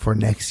learning for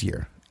next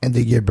year and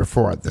the year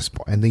before at this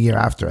point and the year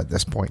after at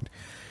this point.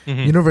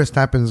 Mm-hmm.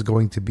 Verstappen is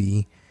going to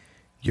be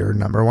your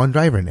number 1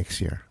 driver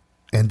next year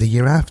and the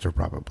year after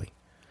probably.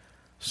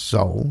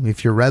 So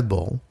if you're Red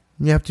Bull,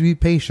 you have to be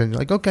patient. You're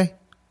like, okay,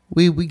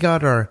 we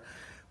got our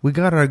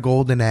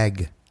golden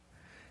egg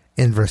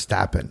in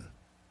Verstappen.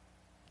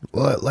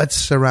 Let's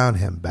surround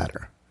him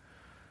better.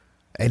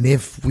 And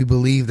if we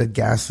believe that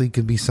Gasly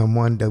could be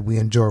someone that we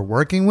enjoy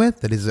working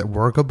with, that is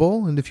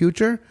workable in the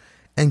future,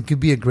 and could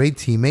be a great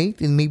teammate,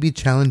 and maybe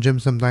challenge him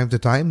from time to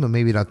time, but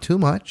maybe not too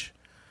much.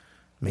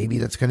 Maybe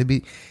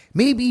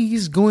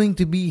he's going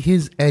to be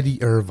his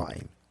Eddie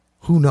Irvine.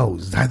 Who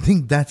knows? I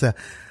think that's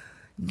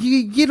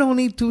you don't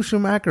need two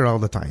Schumacher all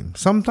the time.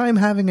 Sometime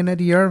having an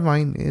Eddie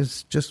Irvine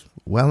is just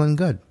well and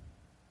good.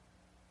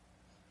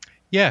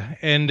 Yeah,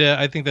 and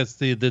I think that's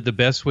the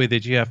best way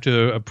that you have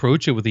to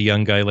approach it with a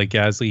young guy like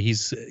Gasly.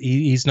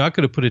 He's not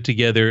going to put it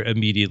together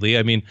immediately.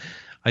 I mean,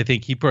 I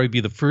think he'd probably be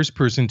the first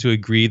person to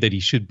agree that he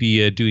should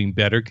be doing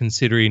better,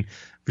 considering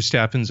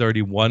Verstappen's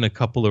already won a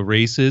couple of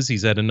races.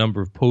 He's had a number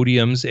of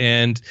podiums.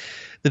 And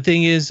the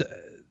thing is,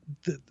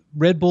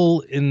 Red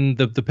Bull in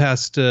the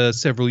past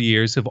several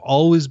years have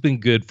always been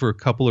good for a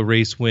couple of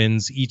race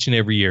wins each and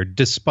every year,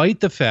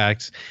 despite the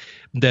fact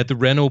that the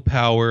Renault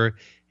power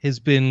has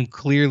been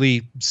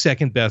clearly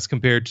second best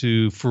compared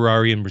to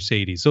Ferrari and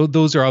Mercedes. So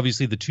those are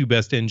obviously the two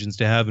best engines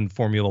to have in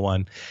Formula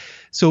One.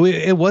 So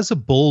it was a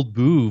bold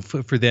move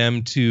for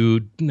them to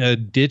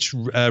ditch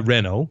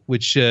Renault,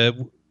 which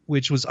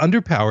was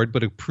underpowered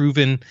but a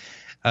proven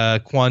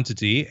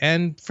quantity,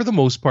 and for the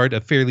most part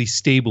a fairly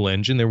stable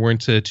engine. There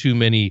weren't too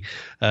many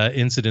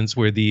incidents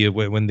where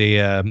when they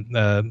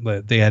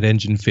had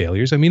engine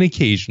failures. I mean,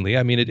 occasionally.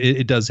 I mean,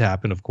 it does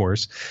happen, of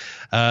course.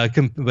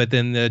 But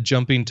then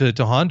jumping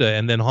to Honda,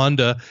 and then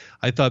Honda,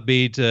 I thought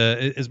made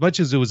as much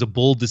as it was a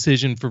bold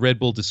decision for Red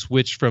Bull to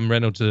switch from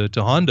Renault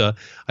to Honda,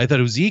 I thought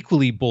it was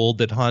equally bold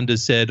that Honda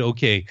said,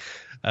 okay,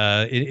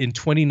 in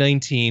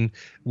 2019,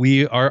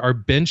 our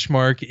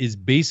benchmark is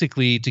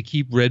basically to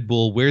keep Red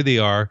Bull where they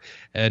are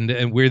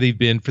and where they've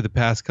been for the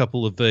past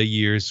couple of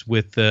years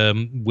with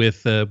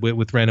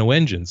Renault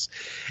engines,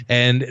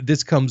 and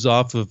this comes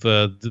off of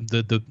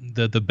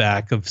the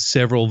back of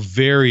several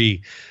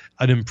very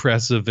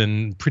unimpressive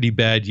and pretty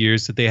bad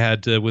years that they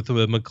had with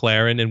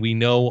McLaren, and we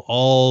know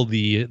all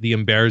the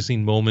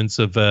embarrassing moments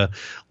of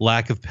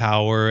lack of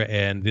power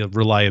and the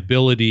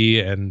reliability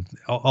and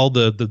all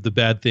the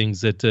bad things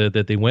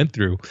that they went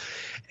through,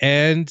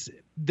 and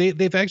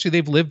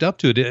they've lived up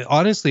to it.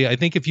 Honestly, I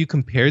think if you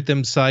compared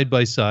them side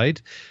by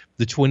side,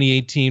 the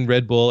 2018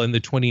 Red Bull and the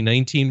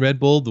 2019 Red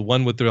Bull, the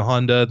one with the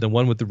Honda, the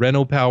one with the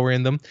Renault power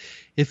in them,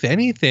 if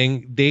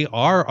anything, they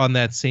are on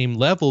that same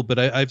level. But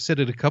I've said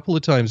it a couple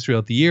of times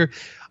throughout the year.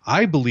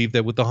 I believe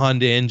that with the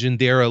Honda engine,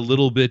 they're a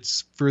little bit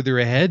further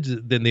ahead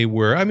than they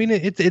were. I mean,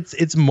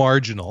 it's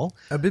marginal,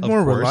 a bit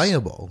more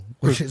reliable,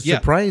 which is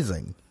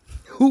surprising.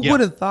 Who would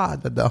have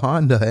thought that the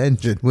Honda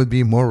engine would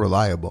be more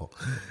reliable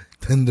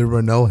than the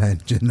Renault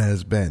engine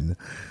has been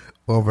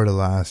over the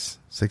last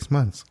 6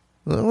 months?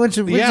 Which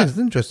is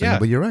interesting,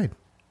 but you're right.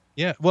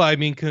 Yeah, well, I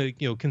mean,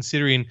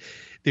 considering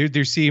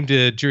there seemed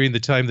to, during the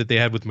time that they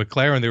had with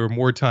McLaren, there were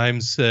more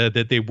times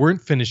that they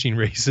weren't finishing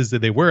races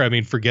than they were. I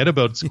mean, forget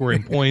about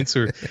scoring points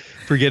or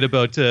forget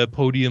about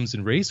podiums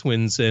and race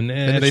wins, and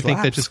I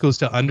think that just goes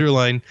to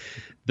underline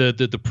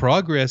the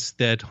progress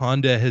that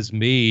Honda has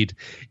made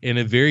in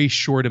a very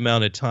short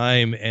amount of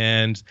time.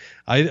 And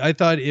I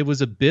thought it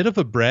was a bit of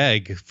a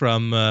brag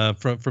from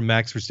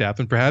Max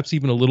Verstappen, perhaps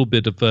even a little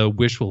bit of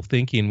wishful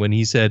thinking when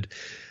he said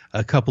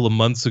a couple of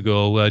months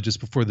ago, just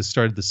before the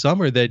start of the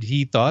summer, that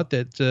he thought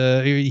that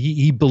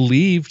he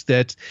believed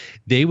that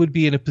they would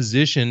be in a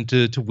position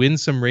to win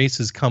some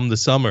races come the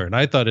summer. And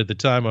I thought at the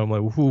time, I'm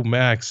like, "Ooh,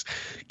 Max,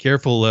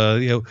 careful!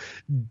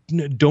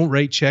 Don't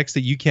write checks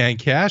that you can't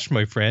cash,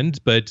 my friend."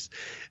 But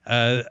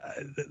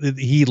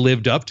he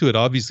lived up to it.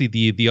 Obviously,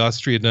 the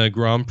Austrian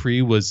Grand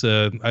Prix was,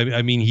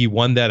 I mean, he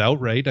won that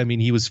outright. I mean,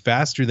 he was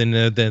faster than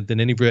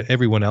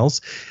everyone else.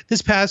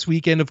 This past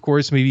weekend, of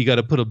course, maybe you got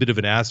to put a bit of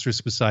an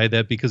asterisk beside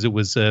that because it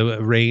was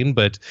rain,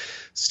 but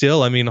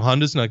still, I mean,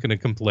 Honda's not going to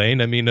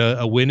complain. I mean,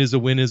 a win is a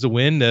win is a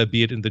win,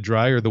 be it in the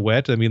dry or the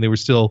wet. I mean, they were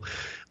still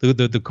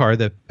the car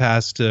that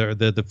passed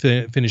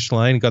the finish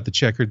line and got the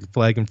checkered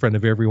flag in front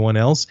of everyone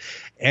else.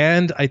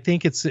 And I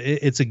think it's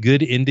a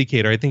good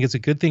indicator. I think it's a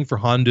good thing for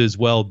Honda as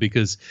well,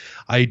 because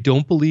I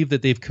don't believe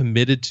that they've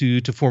committed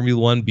to Formula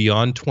One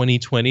beyond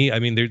 2020. I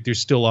mean, there's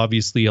still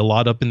obviously a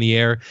lot up in the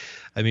air.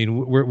 I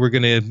mean, we're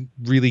going to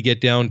really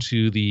get down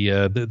to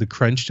the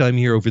crunch time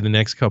here over the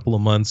next couple of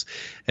months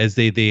as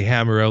they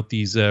hammer out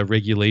these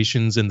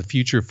regulations and the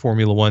future of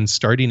Formula One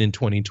starting in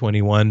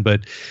 2021.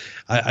 But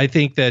I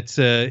think that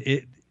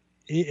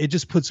it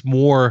just puts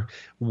more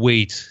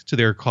weight to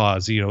their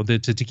cause,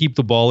 to keep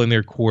the ball in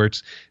their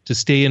court, to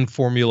stay in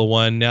Formula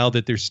One now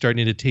that they're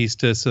starting to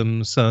taste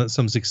some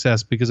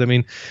success. Because I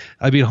mean,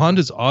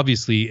 Honda's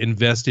obviously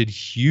invested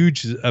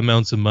huge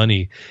amounts of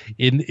money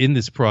in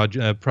this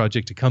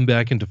project to come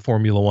back into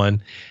Formula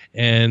One,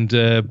 and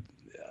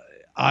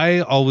I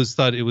always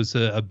thought it was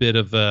a bit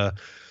of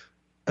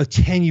a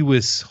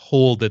tenuous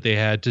hold that they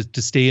had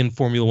to stay in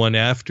Formula One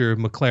after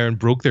McLaren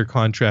broke their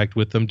contract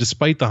with them,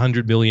 despite the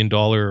 $100 million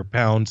or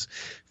pounds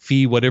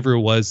fee, whatever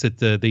it was that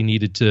they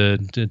needed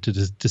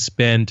to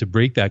spend to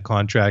break that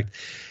contract.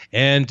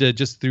 And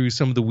just through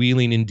some of the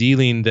wheeling and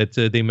dealing that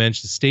they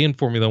managed to stay in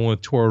Formula One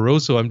with Toro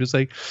Rosso, I'm just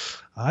like,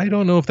 I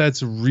don't know if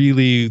that's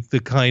really the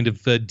kind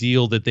of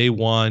deal that they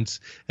want.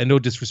 And no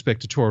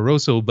disrespect to Toro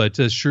Rosso, but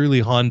surely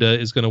Honda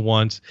is going to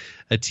want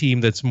a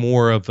team that's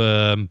more of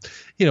a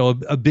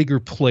bigger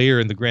player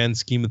in the grand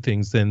scheme of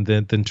things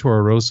than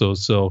Toro Rosso.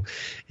 So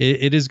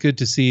it is good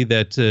to see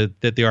that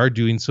they are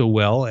doing so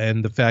well,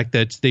 and the fact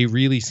that they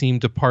really seem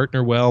to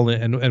partner well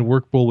and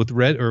work well with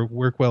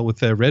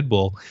Red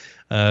Bull.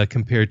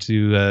 Compared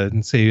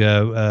to say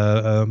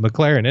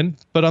McLaren,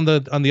 but on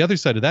the other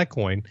side of that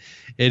coin,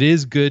 it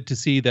is good to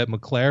see that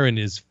McLaren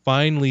is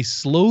finally,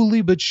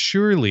 slowly but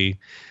surely,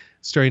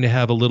 starting to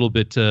have a little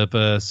bit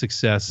of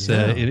success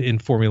in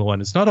Formula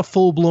One. It's not a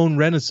full blown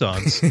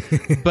renaissance,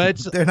 but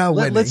they're not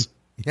winning.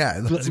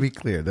 Let's be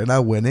clear, they're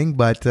not winning,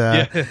 but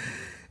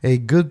a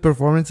good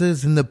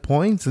performances in the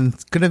points, and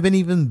it could have been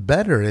even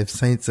better if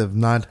Saints have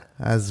not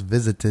as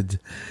visited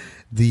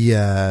the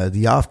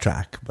off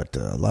track, but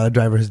a lot of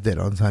drivers did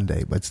on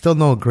Sunday. But still,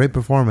 no, great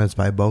performance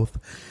by both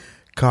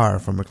car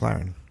from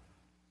McLaren.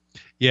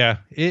 Yeah,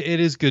 it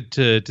is good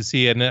to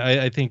see, and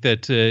I think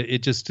that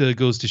it just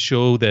goes to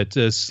show that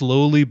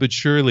slowly but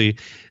surely,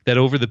 that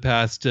over the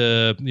past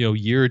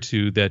year or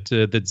two,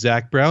 that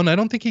Zach Brown, I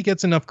don't think he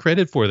gets enough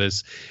credit for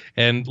this.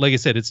 And like I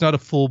said, it's not a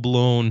full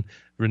blown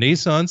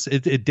renaissance.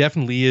 It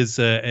definitely is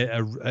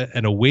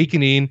an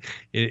awakening.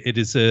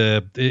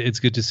 It's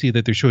good to see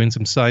that they're showing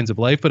some signs of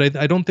life, but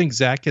I don't think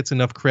Zach gets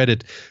enough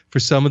credit for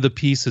some of the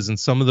pieces and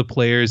some of the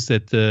players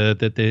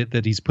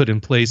that he's put in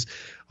place.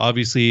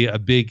 Obviously, a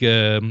big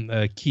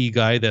key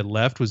guy that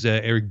left was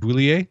Eric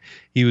Boulier.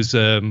 He was,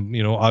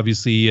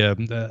 obviously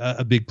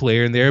a big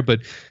player in there, but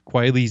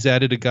quietly he's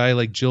added a guy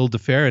like Gilles de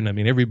Ferran. I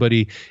mean,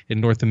 everybody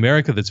in North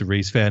America that's a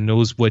race fan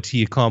knows what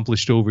he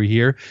accomplished over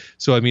here.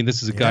 So, I mean,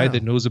 this is a guy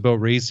that knows about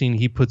racing.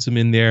 He puts him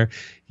in there.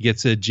 He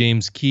gets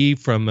James Key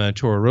from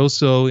Toro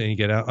Rosso, and you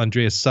get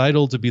Andreas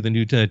Seidel to be the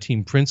new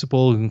team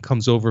principal, who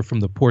comes over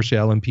from the Porsche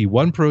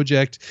LMP1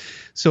 project.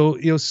 So,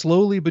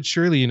 slowly but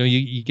surely,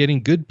 you're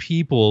getting good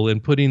people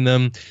and putting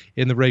them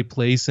in the right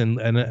place and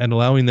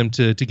allowing them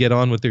to get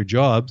on with their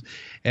jobs.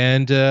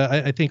 And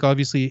I think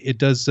obviously it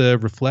does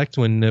reflect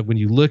when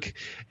you look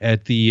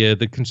at the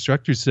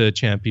Constructors'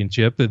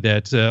 Championship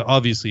that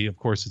obviously, of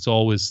course, it's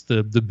always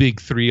the big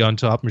three on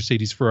top,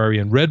 Mercedes, Ferrari,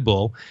 and Red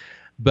Bull.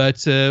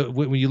 But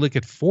when you look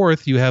at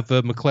fourth, you have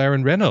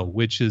McLaren Renault,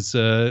 which is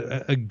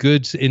a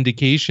good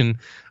indication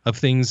of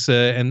things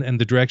and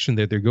the direction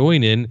that they're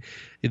going in.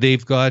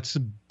 They've got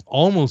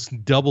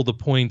almost double the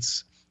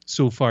points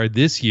so far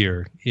this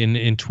year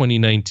in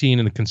 2019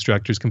 in the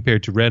constructors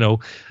compared to Renault.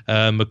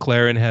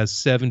 McLaren has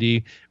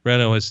 70,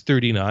 Renault has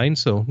 39,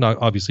 so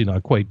obviously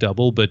not quite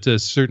double, but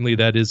certainly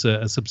that is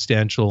a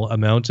substantial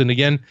amount. And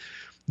again,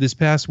 this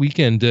past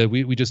weekend,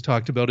 we just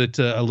talked about it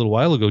a little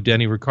while ago.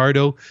 Danny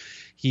Ricciardo,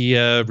 he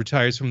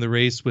retires from the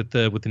race with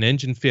an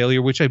engine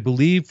failure, which I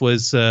believe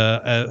was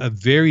a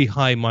very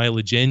high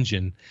mileage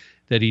engine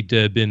that he'd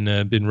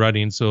been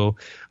running. So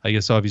I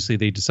guess obviously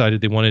they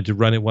decided they wanted to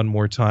run it one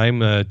more time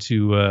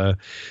to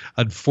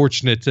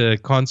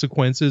unfortunate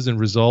consequences and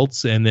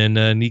results. And then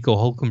Nico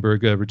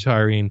Hülkenberg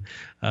retiring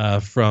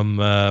from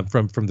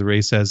the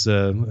race as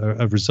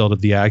a result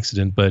of the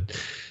accident. But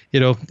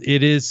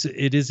it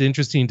is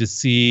interesting to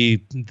see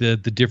the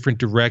different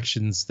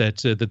directions that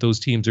those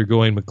teams are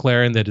going.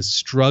 McLaren, that has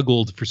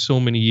struggled for so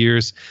many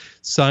years,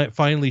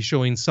 finally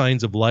showing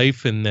signs of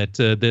life, and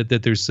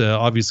that there's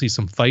obviously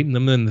some fight in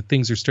them, and the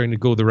things are starting to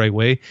go the right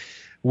way.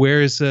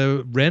 Whereas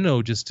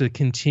Renault just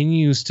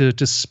continues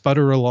to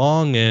sputter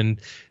along,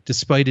 and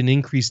despite an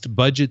increased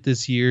budget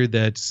this year,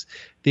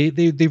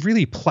 they've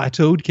really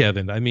plateaued,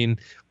 Kevin. I mean,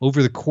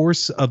 over the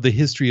course of the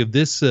history of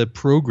this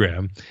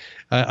program,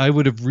 I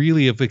would have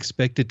really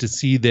expected to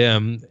see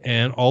them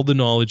and all the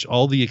knowledge,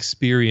 all the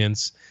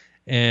experience,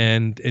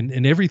 and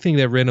everything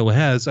that Renault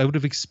has. I would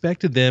have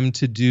expected them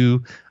to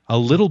do a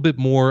little bit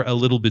more, a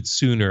little bit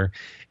sooner.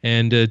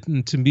 And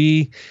to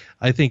me,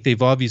 I think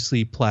they've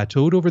obviously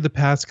plateaued over the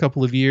past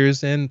couple of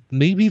years and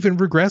maybe even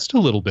regressed a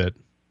little bit.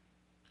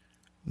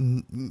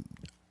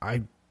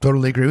 I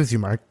totally agree with you,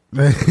 Mark.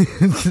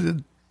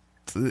 It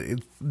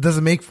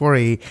doesn't make for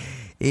a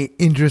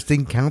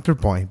interesting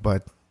counterpoint,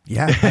 but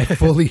yeah, I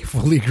fully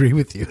agree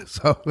with you.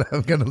 So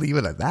I'm going to leave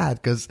it at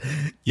that because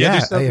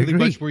there's not really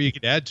much more you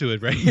can add to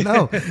it, right?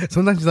 No,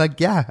 sometimes you're like,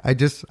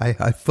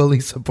 I fully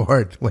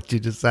support what you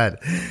just said.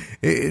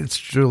 It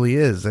truly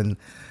is. And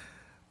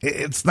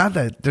it's not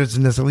that there's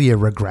necessarily a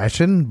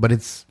regression, but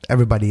it's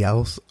everybody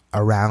else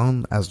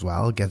around as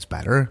well gets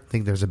better. I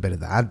think there's a bit of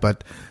that,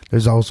 but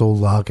there's also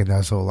luck and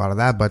also a lot of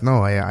that. But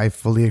no, I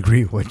fully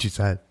agree with what you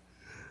said.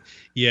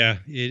 Yeah,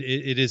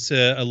 it is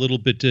a little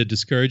bit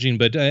discouraging,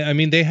 but I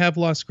mean, they have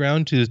lost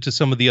ground to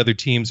some of the other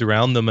teams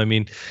around them. I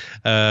mean,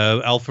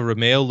 Alfa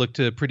Romeo looked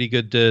pretty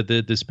good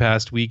this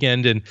past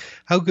weekend, and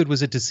how good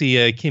was it to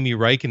see Kimi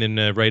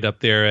Räikkönen right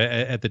up there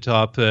at the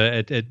top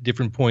at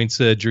different points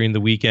during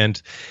the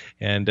weekend,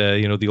 and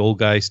the old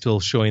guy still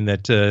showing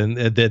that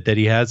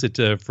he has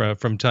it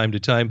from time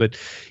to time. But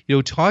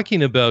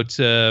talking about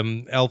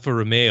Alfa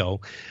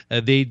Romeo,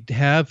 they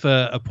have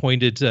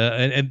appointed,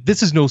 and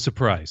this is no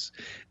surprise,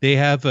 they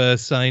have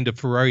signed a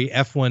Ferrari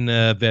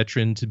F1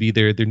 veteran to be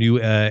their new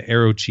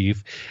aero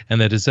chief, and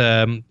that is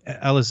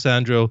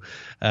Alessandro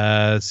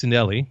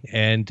Sinelli,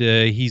 and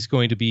he's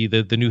going to be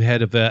the new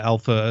head of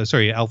Alfa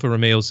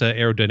Romeo's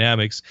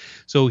aerodynamics.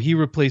 So he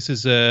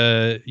replaces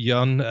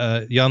Jan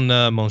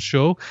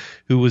Monchot,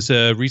 who was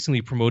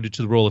recently promoted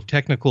to the role of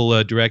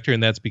technical director,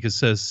 and that's because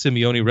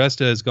Simeone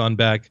Resta has gone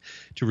back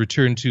to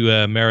return to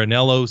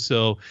Maranello.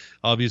 So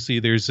obviously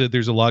there's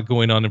a lot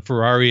going on in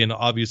Ferrari, and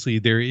obviously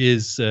there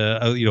is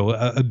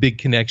a big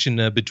connection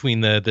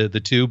between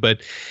the two.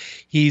 But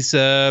he's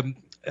so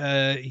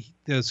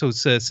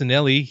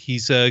Sinelli,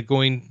 he's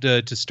going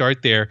to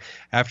start there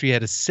after he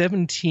had a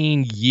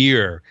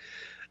 17-year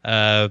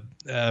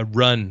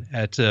run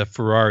at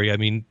Ferrari. I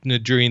mean,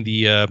 during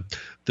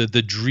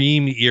the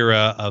dream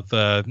era of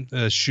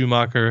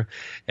Schumacher,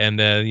 and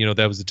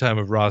that was the time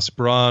of Ross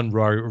Brawn,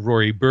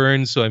 Rory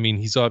Burns. So I mean,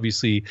 he's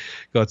obviously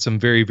got some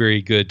very,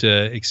 very good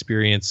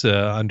experience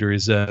under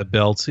his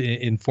belt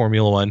in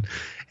Formula One.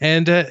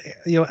 And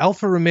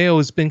Alfa Romeo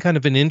has been kind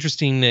of an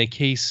interesting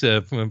case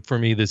for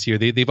me this year.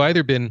 They've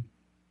either been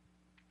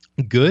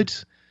good,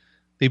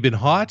 they've been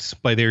hot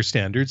by their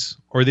standards,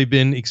 or they've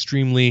been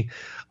extremely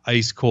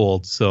ice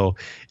cold. So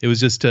it was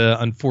just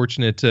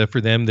unfortunate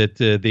for them that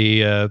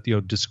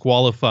they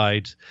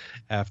disqualified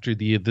after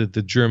the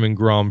German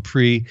Grand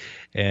Prix,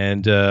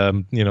 and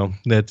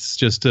that's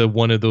just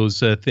one of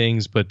those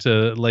things. But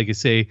like I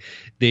say,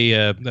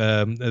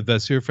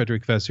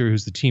 Frederick Vasseur,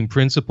 who's the team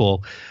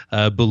principal,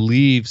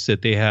 believes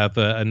that they have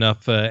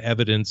enough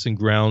evidence and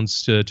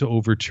grounds to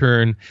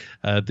overturn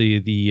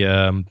the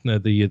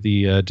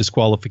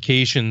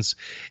disqualifications,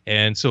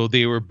 and so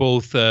they were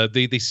both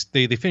they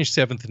finished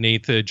 7th and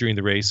 8th during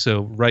the race.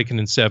 So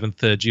Raikkonen 7th,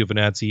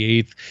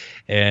 Giovinazzi 8th,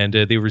 and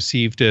they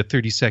received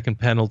 30-second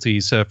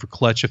penalties for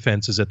clutch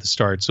offenses at the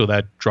start, so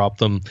that dropped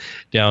them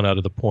down out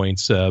of the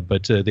points.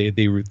 But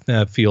they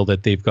feel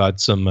that they've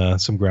got some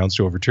grounds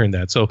to overturn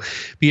that. So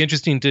be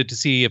interesting to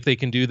see if they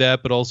can do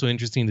that, but also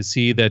interesting to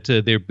see that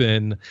they've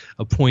been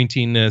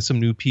appointing some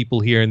new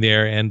people here and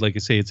there. And like I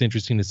say, it's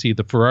interesting to see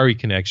the Ferrari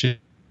connection.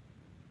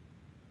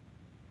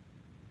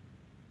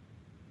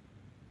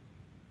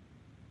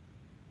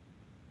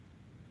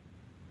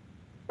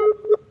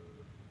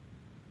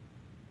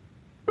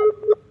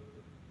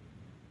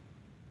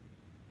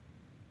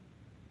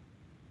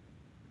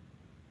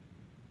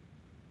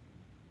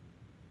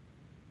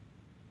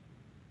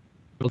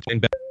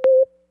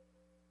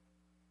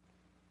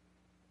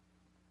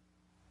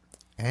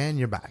 And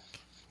you're back.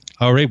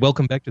 All right,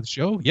 welcome back to the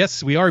show.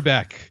 Yes, we are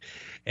back.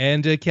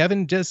 And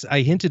Kevin,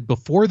 I hinted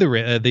before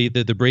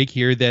the break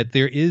here that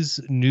there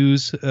is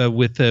news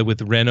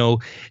with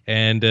Renault,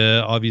 and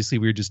obviously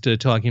we were just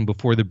talking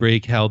before the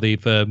break how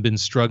they've been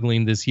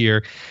struggling this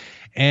year,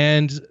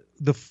 and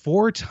the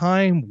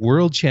 4-time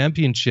world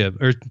champion,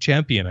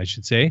 I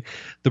should say,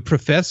 the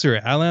professor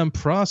Alain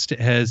Prost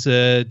has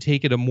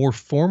taken a more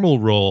formal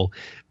role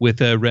with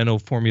Renault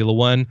Formula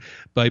One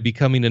by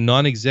becoming a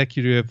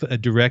non-executive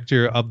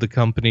director of the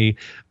company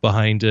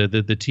behind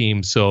the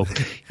team. So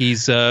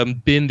he's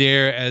been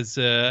there as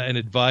an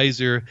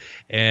advisor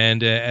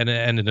and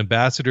an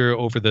ambassador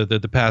over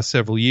the past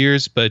several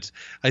years. But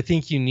I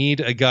think you need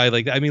a guy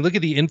like that. I mean, look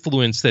at the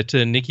influence that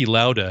Niki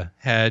Lauda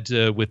had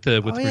with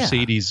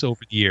Mercedes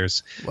over the years.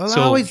 Well,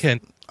 so I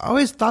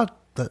always thought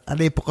that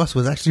Alain Prost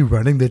was actually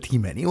running the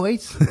team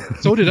anyways.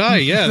 So did I,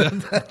 yeah.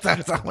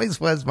 That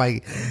always was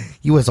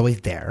he was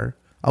always there,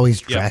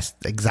 always dressed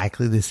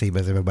exactly the same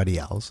as everybody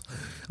else,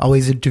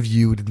 always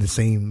interviewed in the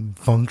same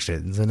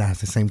functions and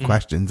asked the same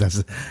questions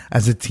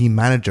as a team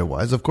manager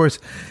was. Of course,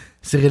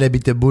 Cyril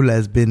Abiteboul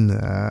has been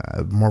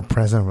more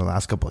present for the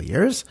last couple of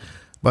years,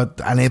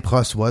 but Alain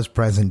Prost was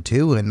present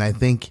too. And I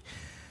think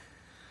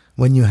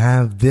when you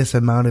have this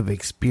amount of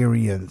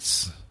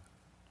experience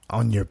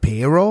on your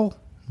payroll,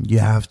 you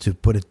have to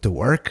put it to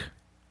work.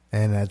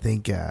 And I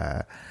think,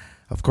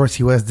 of course,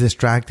 he was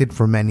distracted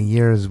for many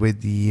years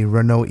with the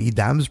Renault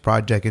EDAMS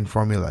project in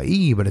Formula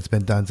E, but it's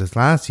been done since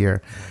last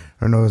year.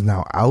 Renault is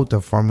now out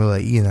of Formula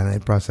E, and Alain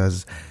Prost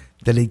has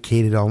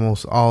dedicated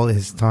almost all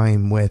his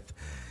time with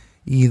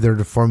either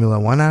the Formula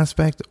One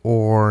aspect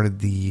or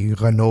the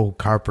Renault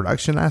car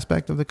production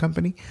aspect of the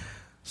company.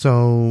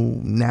 So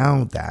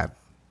now that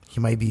he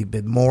might be a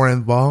bit more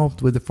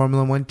involved with the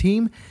Formula One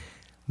team,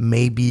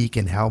 maybe he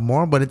can help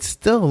more. But it's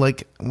still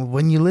like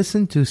when you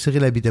listen to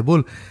Cyril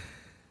Abiteboul,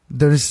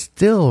 there's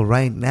still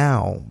right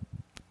now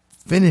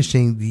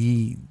finishing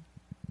the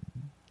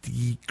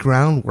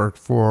groundwork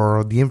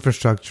for the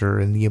infrastructure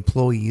and the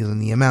employees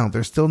and the amount.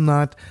 They're still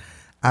not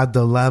at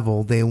the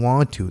level they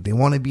want to. They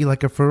want to be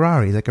like a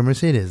Ferrari, like a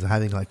Mercedes,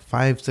 having like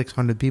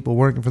 500-600 people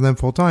working for them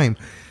full time.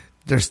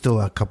 They're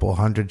still a couple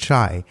hundred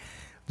shy.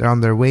 They're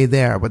on their way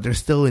there, but they're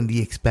still in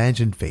the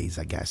expansion phase,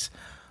 I guess,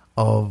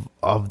 of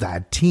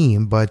that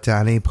team. But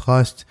Alain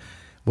Prost,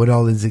 with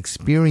all his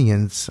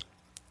experience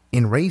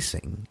in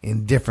racing,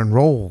 in different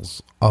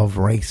roles of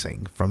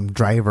racing, from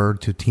driver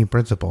to team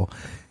principal,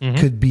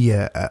 could be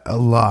a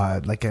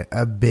lot, like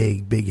a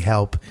big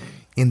help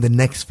in the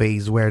next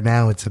phase, where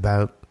now it's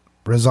about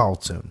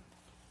results soon.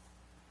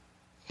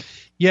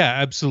 Yeah,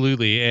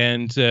 absolutely.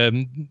 And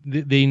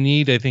they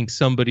need, I think,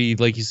 somebody,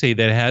 like you say,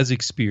 that has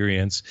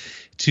experience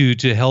to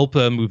help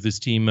move this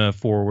team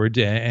forward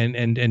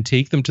and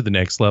take them to the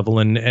next level.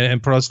 And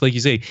Prost, like you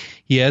say,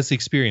 he has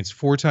experience,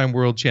 4-time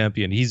world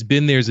champion. He's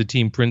been there as a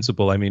team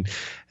principal. I mean,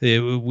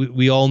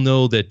 we all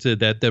know that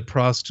that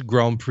Prost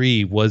Grand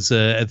Prix was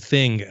a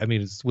thing. I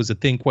mean, it was a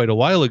thing quite a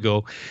while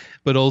ago,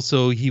 but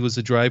also he was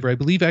a driver, I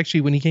believe,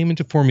 actually, when he came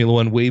into Formula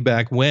One way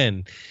back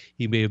when.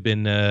 He may have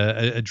been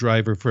a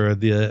driver for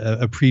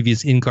a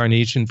previous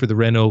incarnation for the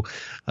Renault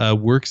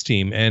Works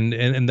team,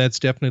 and that's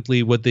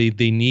definitely what they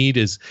need,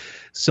 is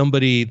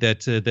somebody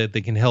that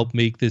they can help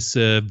make this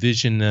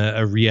vision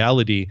a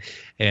reality.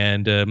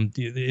 And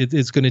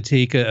it's going to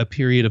take a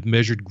period of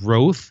measured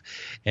growth.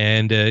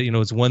 And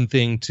it's one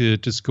thing to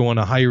just go on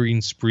a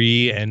hiring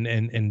spree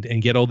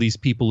and get all these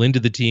people into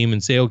the team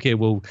and say, okay,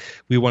 well,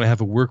 we want to have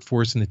a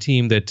workforce in the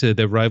team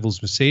that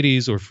rivals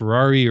Mercedes or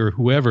Ferrari or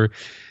whoever.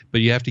 But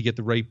you have to get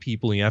the right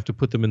people, and you have to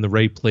put them in the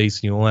right place,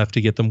 and you'll have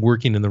to get them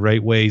working in the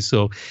right way.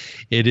 So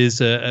it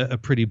is a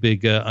pretty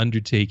big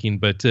undertaking,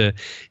 but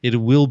it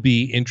will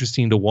be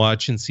interesting to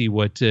watch and see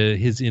what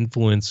his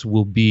influence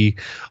will be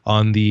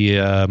on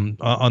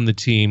the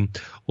team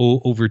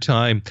over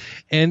time.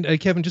 And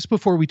Kevin, just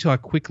before we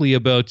talk quickly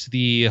about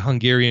the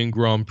Hungarian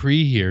Grand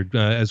Prix here,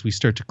 as we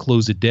start to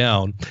close it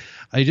down,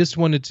 I just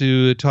wanted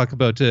to talk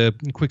about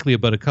quickly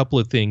about a couple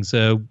of things.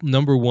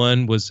 Number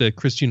one was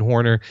Christian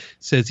Horner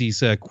says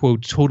he's,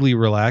 quote, totally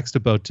relaxed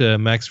about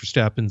Max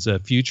Verstappen's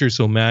future.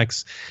 So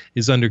Max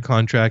is under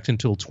contract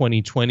until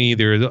 2020.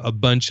 There are a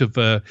bunch of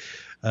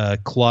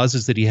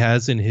clauses that he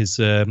has in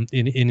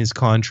his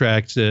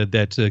contract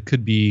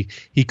that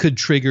he could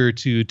trigger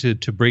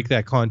to break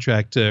that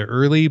contract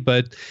early.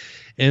 But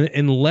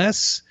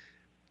unless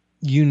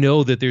you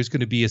know that there's going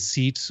to be a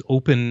seat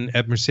open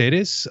at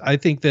Mercedes, I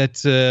think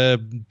that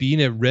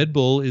being at Red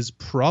Bull is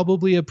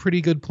probably a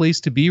pretty good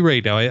place to be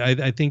right now.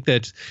 I think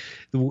that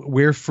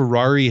where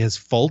Ferrari has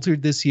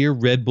faltered this year,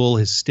 Red Bull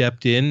has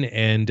stepped in,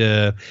 and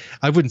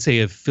I wouldn't say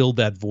have filled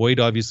that void.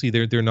 Obviously,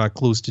 they're not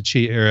close to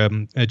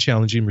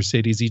challenging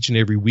Mercedes each and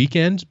every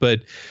weekend, but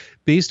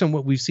based on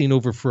what we've seen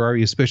over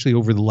Ferrari, especially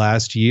over the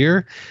last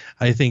year,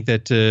 I think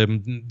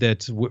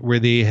that where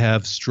they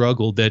have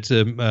struggled,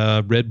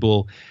 that Red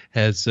Bull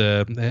has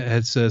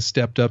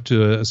stepped up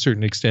to a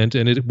certain extent,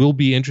 and it will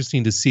be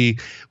interesting to see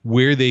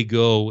where they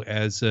go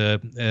as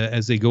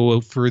they go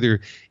out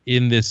further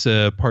in this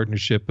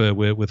partnership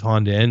with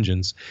Honda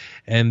engines.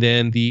 And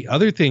then the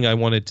other thing I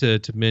wanted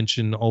to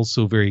mention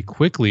also very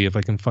quickly, if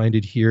I can find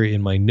it here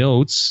in my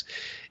notes,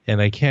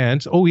 and I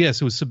can't. Oh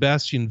yes, it was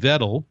Sebastian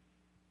Vettel,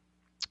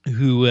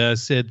 who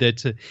said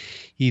that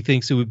he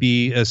thinks it would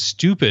be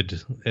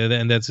stupid,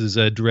 and that's his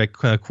direct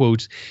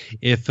quote,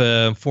 if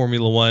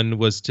Formula One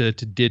was to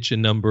ditch a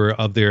number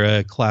of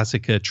their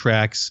classic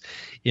tracks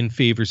in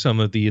favor of some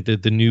of the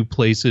new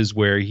places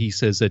where he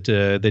says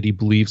that he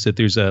believes that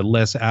there's a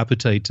less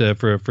appetite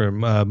for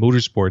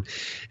motorsport.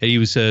 And he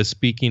was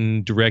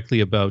speaking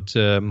directly about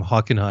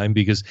Hockenheim,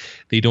 because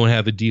they don't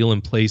have a deal in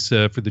place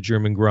for the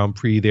German Grand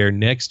Prix there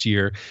next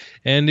year,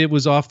 and it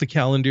was off the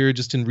calendar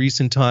just in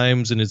recent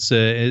times, and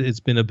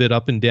it's been a bit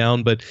up and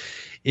down, but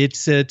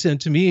it's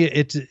to me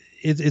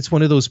it's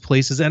one of those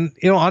places. And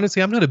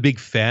honestly, I'm not a big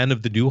fan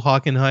of the new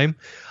Hockenheim.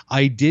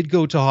 I did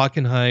go to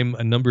Hockenheim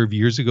a number of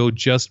years ago,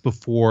 just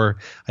before,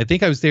 I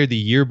think I was there the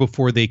year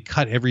before they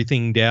cut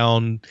everything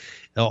down,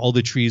 all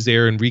the trees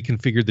there, and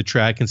reconfigured the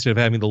track instead of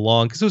having the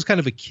long, because it was kind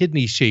of a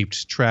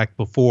kidney-shaped track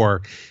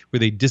before, where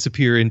they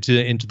disappear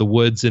into the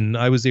woods. And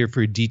I was there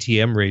for a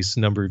DTM race a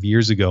number of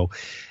years ago,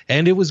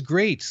 and it was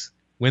great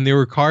when there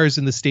were cars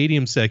in the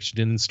stadium section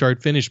and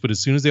start finish. But as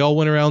soon as they all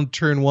went around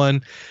turn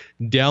one,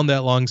 down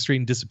that long straight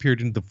and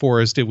disappeared into the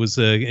forest, it was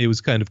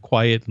kind of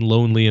quiet and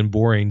lonely and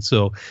boring.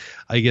 So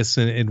I guess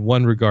in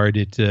one regard,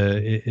 it's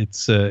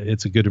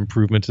a good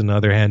improvement. On the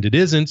other hand, it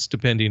isn't,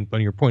 depending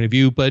on your point of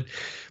view. But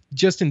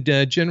just in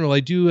general,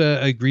 I do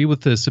agree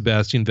with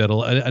Sebastian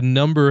Vettel. A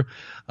number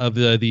of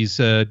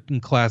these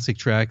classic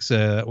tracks,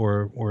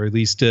 or at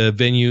least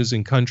venues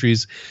and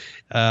countries,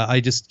 I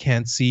just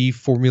can't see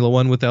Formula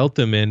One without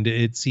them. And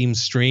it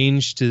seems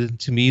strange to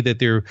me that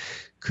there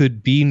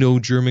could be no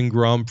German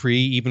Grand Prix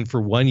even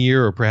for 1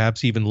 year, or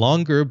perhaps even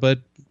longer. But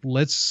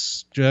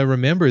let's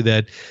remember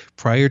that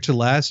prior to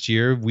last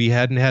year, we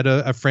hadn't had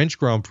a French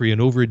Grand Prix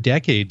in over a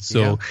decade.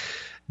 So,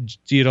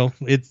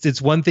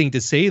 it's one thing to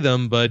say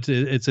them, but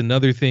it's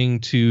another thing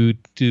to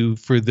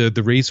for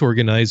the race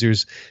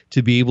organizers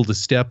to be able to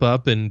step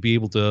up and be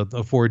able to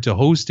afford to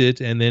host it,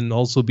 and then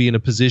also be in a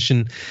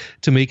position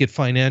to make it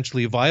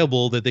financially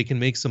viable, that they can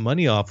make some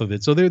money off of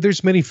it. So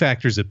there's many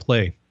factors at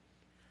play.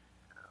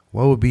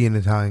 What would be an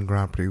Italian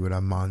Grand Prix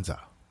without Monza?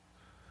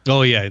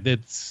 Oh yeah,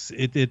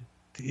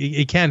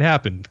 it can't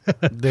happen.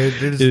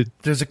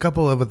 there's a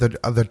couple of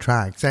other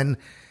tracks, and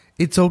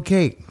it's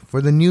okay for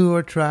the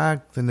newer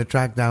tracks and the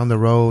track down the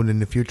road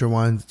and the future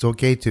ones. It's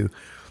okay to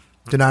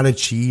not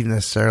achieve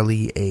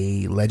necessarily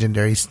a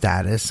legendary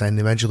status, and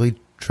eventually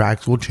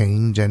tracks will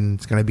change, and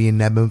it's going to be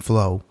an ebb and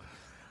flow.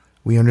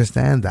 We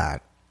understand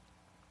that.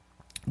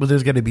 But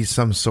there's got to be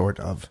some sort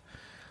of,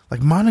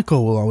 like,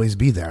 Monaco will always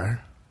be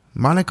there.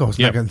 Monaco's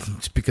not going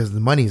to, because the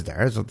money's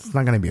there, so it's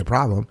not going to be a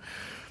problem.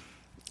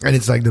 And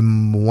it's like the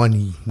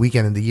one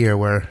weekend in the year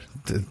where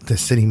the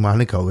city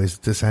Monaco is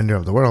the center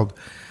of the world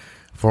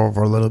for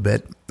a little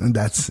bit. And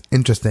that's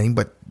interesting.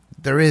 But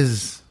there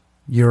is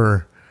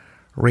your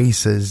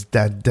races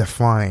that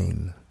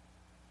define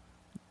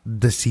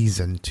the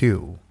season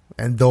too.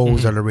 And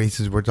those are the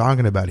races we're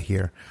talking about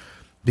here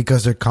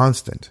because they're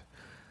constant.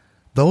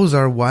 Those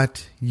are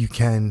what you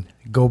can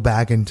go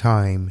back in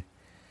time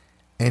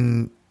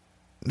and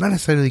not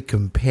necessarily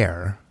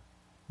compare,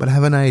 but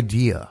have an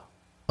idea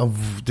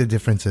of the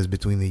differences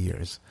between the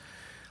years.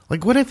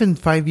 Like, what if in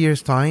 5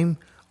 years' time,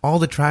 all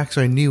the tracks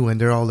are new and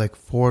they're all like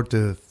 4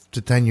 to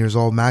 10 years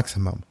old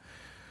maximum?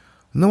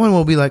 No one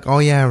will be like, oh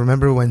yeah,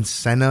 remember when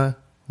Senna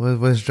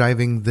was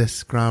driving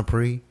this Grand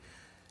Prix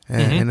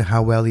and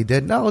how well he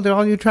did? No, they're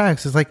all new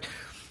tracks. It's like,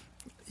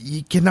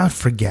 you cannot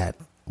forget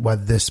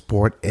what this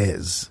sport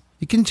is.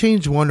 You can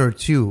change one or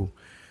two,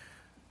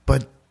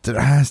 but there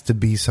has to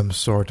be some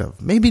sort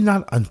of, maybe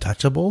not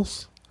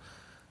untouchables,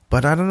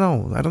 but I don't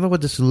know. I don't know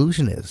what the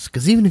solution is.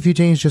 Because even if you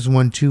change just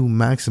 1, 2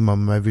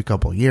 maximum every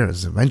couple of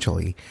years,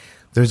 eventually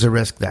there's a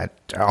risk that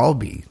I'll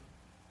be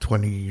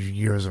 20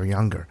 years or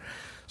younger.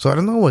 So I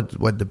don't know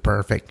what the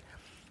perfect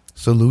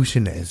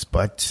solution is,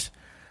 but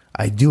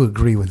I do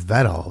agree with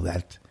Vettel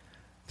that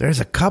there's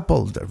a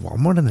couple, well,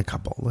 more than a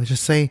couple. Let's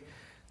just say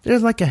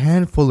there's like a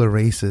handful of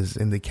races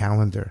in the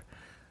calendar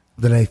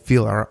that I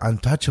feel are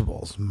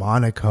untouchables.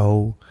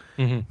 Monaco,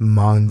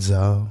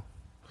 Monza,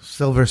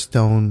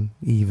 Silverstone,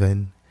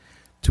 even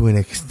to an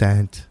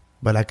extent.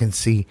 But I can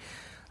see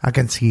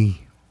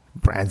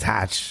Brands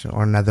Hatch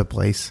or another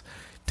place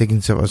taking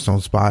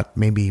Silverstone's spot.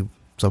 Maybe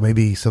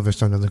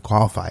Silverstone doesn't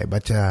qualify.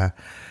 But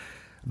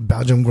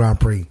Belgium Grand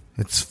Prix,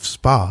 it's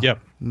Spa. Yep.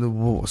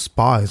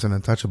 Spa is an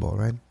untouchable,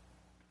 right?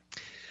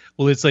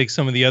 Well, it's like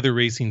some of the other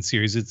racing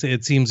series.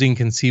 It seems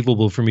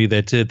inconceivable for me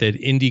that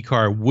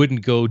IndyCar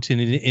wouldn't go to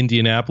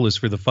Indianapolis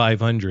for the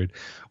 500,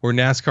 or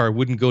NASCAR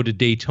wouldn't go to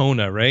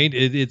Daytona, right?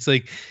 It's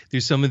like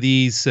there's some of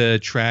these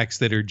tracks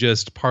that are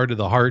just part of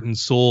the heart and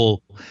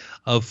soul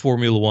of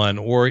Formula One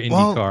or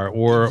IndyCar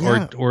or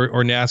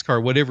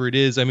NASCAR, whatever it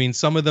is. I mean,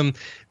 some of them,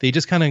 they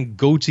just kind of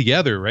go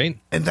together, right?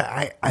 And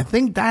I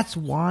think that's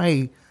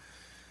why.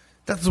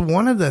 That's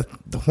one of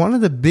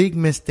the big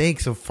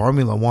mistakes of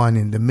Formula One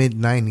in the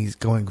mid-90s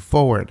going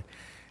forward.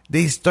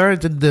 They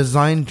started to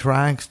design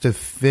tracks to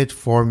fit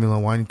Formula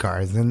One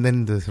cars, and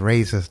then the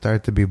races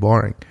started to be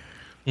boring.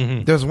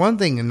 There's one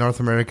thing in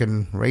North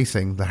American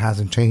racing that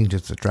hasn't changed.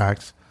 It's the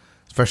tracks,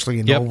 especially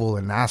in oval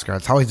and NASCAR.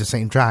 It's always the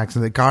same tracks,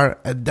 and the car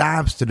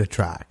adapts to the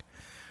track.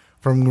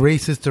 From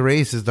races to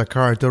races, the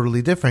car are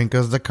totally different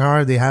because the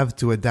car, they have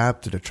to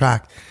adapt to the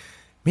track.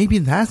 Maybe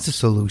that's the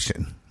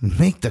solution.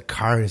 Make the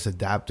cars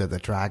adapt to the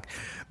track.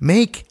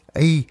 Make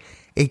a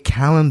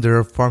calendar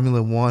of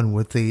Formula One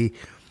with a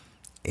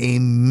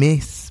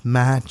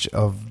mismatch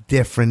of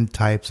different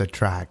types of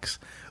tracks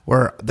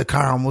where the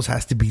car almost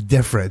has to be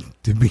different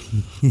to be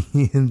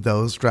in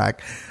those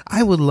tracks.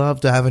 I would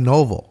love to have an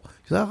oval.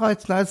 Oh,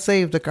 it's not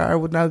safe. The car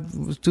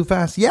was too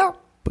fast. Yeah,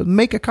 but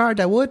make a car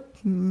that would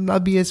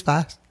not be as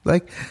fast.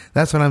 Like,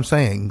 that's what I'm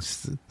saying.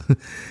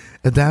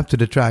 Adapt to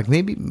the track.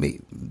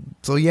 Maybe.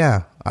 So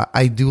yeah,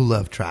 I do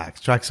love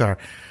tracks. Tracks are,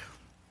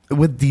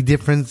 with the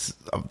difference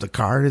of the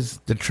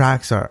cars, the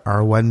tracks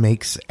are what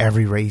makes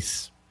every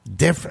race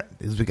different.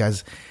 Is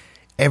because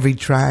every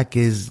track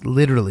is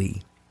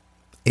literally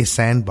a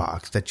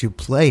sandbox that you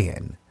play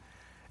in.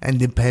 And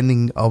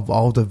depending of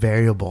all the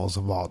variables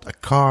of all the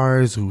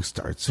cars, who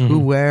starts who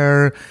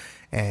where,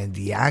 and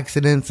the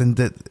accidents, and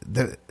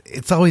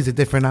it's always a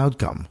different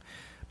outcome.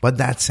 But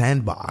that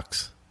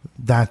sandbox,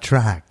 that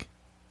track,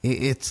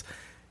 it's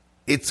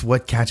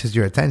what catches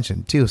your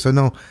attention too. So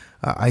no,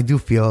 I do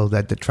feel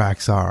that the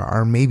tracks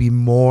are maybe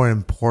more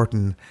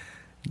important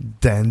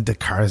than the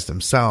cars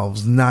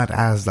themselves. Not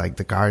as like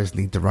the cars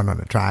need to run on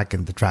a track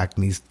and the track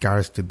needs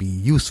cars to be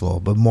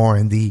useful, but more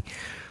in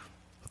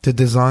to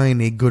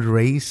design a good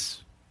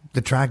race.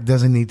 The track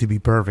doesn't need to be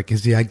perfect.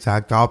 It's the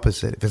exact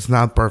opposite. If it's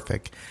not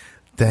perfect,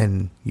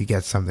 then you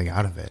get something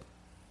out of it.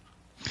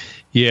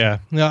 Yeah,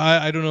 no,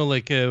 I don't know.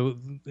 Like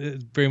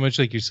very much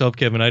like yourself,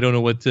 Kevin. I don't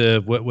know what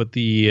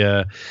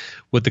the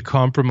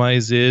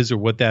compromise is or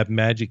what that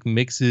magic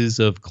mix is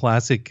of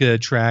classic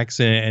tracks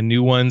and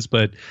new ones.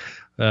 But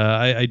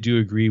I do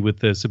agree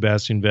with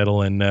Sebastian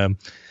Vettel and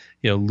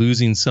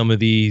losing some of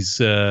these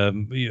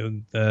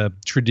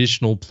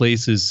traditional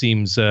places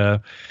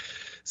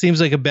seems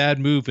like a bad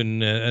move,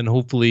 and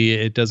hopefully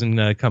it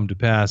doesn't come to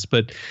pass.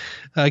 But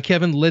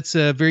Kevin, let's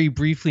very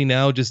briefly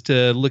now just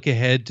look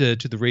ahead to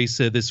the race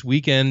this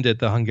weekend at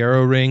the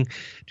Hungaroring,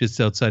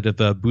 just outside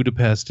of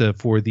Budapest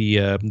for the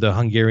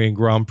Hungarian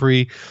Grand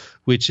Prix,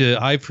 which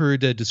I've heard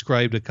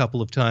described a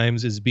couple of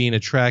times as being a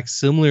track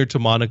similar to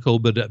Monaco,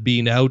 but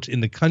being out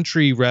in the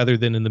country rather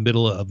than in the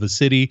middle of the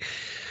city.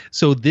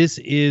 So this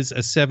is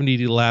a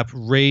 70-lap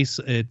race.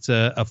 It's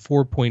a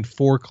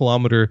 4.4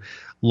 kilometer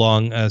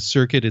long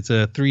circuit. It's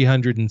a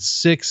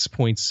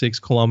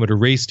 306.6 kilometer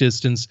race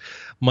distance.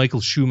 Michael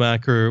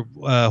Schumacher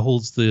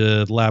holds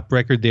the lap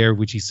record there,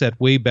 which he set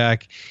way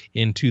back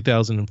in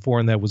 2004,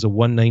 and that was a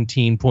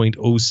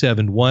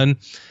 119.071.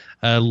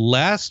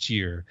 Last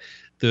year,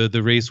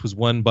 the race was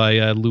won by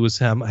Lewis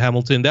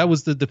Hamilton. That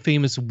was the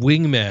famous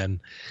wingman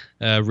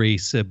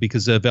race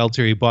because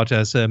Valtteri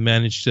Bottas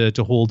managed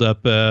to hold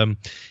up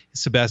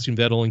Sebastian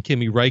Vettel and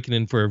Kimi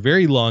Räikkönen for a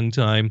very long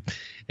time,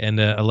 and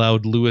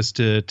allowed Lewis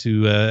to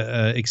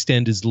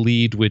extend his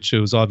lead, which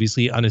was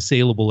obviously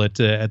unassailable at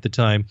the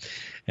time.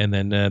 And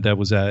then that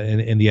was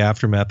in the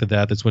aftermath of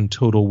that. That's when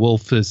Toto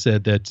Wolff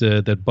said that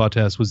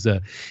Bottas was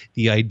the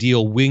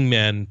ideal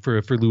wingman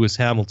for Lewis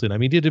Hamilton. I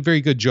mean, he did a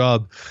very good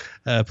job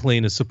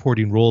playing a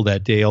supporting role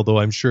that day, although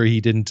I'm sure he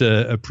didn't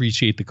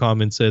appreciate the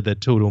comments that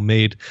Toto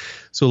made.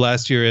 So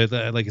last year,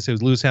 like I said, it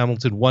was Lewis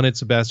Hamilton won it.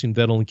 Sebastian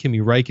Vettel and Kimi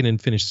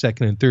Räikkönen finished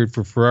second and third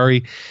for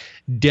Ferrari.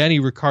 Danny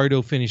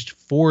Ricciardo finished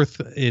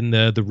fourth in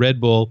the Red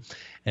Bull,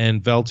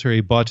 and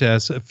Valtteri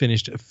Bottas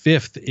finished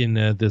fifth in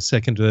the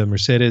second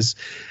Mercedes.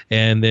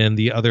 And then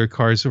the other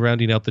cars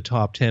rounding out the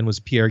top 10 was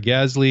Pierre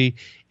Gasly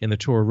in the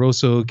Toro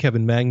Rosso,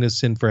 Kevin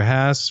Magnussen for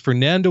Haas,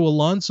 Fernando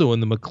Alonso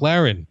in the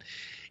McLaren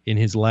in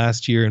his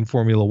last year in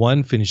Formula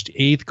One finished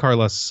eighth.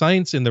 Carlos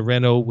Sainz in the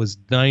Renault was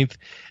ninth,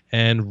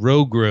 and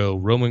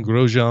Roman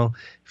Grosjean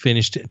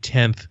finished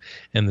 10th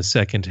in the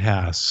second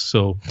Haas.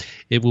 So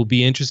it will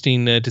be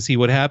interesting to see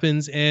what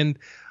happens. And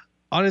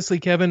honestly,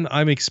 Kevin,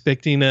 I'm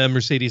expecting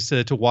Mercedes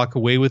to walk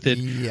away with it.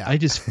 Yeah. I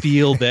just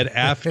feel that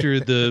after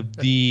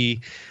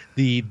the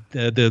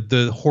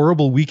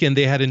horrible weekend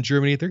they had in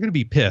Germany, they're going to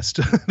be pissed.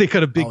 They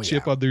got a big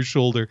chip on their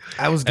shoulder.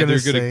 I was going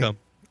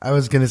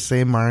to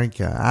say,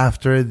 Mark,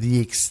 after the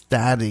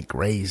ecstatic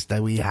race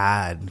that we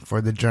had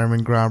for the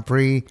German Grand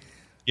Prix,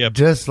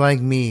 just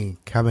like me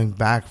coming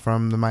back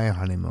from my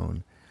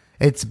honeymoon,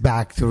 it's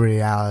back to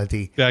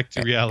reality. Back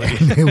to reality.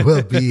 And it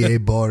will be a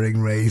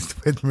boring race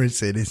with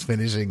Mercedes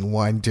finishing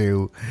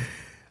 1-2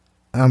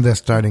 on the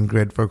starting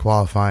grid for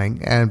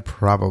qualifying and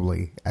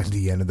probably at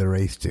the end of the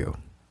race too.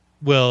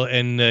 Well,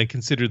 and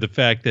consider the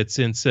fact that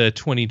since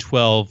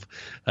 2012,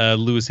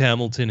 Lewis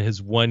Hamilton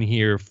has won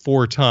here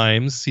 4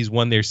 times. He's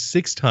won there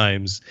 6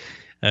 times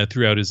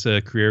throughout his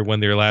career. Won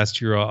there last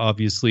year,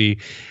 obviously,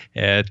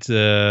 at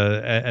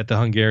the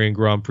Hungarian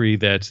Grand Prix.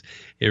 That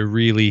it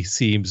really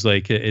seems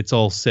like it's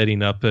all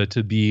setting up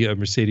to be a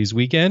Mercedes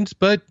weekend.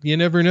 But you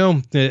never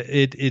know.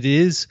 It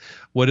is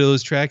one of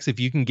those tracks. If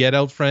you can get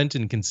out front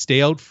and can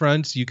stay out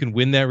front, you can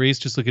win that race.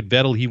 Just look at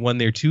Vettel. He won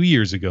there 2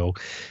 years ago.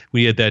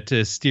 We had that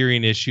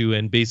steering issue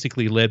and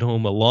basically led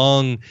home a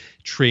long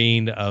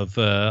train of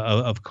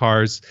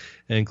cars,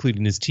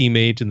 including his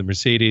teammate in the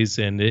Mercedes.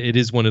 And it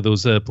is one of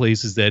those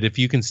places that if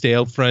you can stay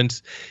out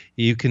front,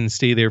 you can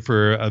stay there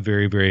for a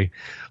very, very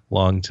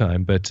long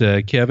time. But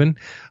Kevin,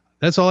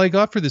 that's all I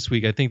got for this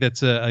week. I think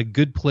that's a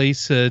good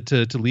place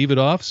to leave it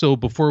off. So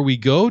before we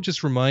go,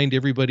 just remind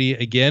everybody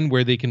again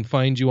where they can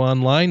find you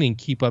online and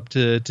keep up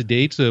to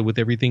date with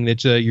everything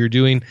that you're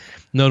doing,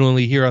 not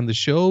only here on the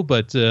show,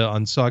 but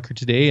on Soccer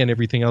Today and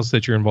everything else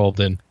that you're involved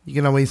in. You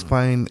can always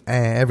find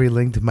every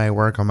link to my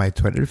work on my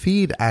Twitter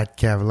feed at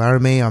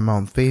Cavalarme. I'm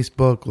on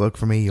Facebook. Look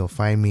for me. You'll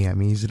find me.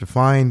 I'm easy to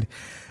find.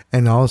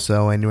 And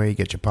also, anywhere you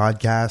get your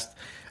podcast,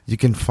 you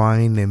can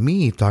find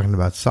me talking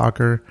about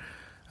soccer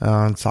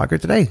on Soccer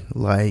Today,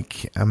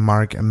 like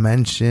Mark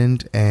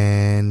mentioned,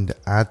 and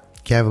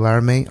at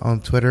Cavalarme on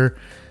Twitter,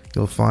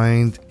 you'll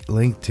find a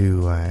link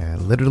to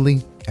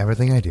literally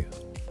everything I do.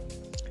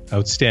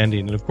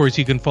 Outstanding. And of course,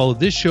 you can follow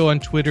this show on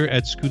Twitter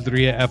at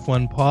Scuderia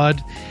F1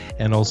 Pod.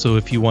 And also,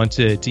 if you want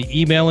to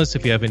email us,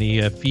 if you have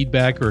any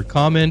feedback or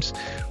comment,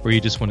 or you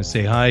just want to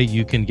say hi,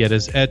 you can get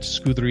us at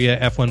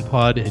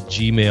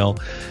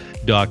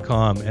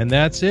scuderiaf1pod@gmail.com. And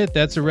that's it.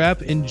 That's a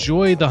wrap.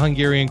 Enjoy the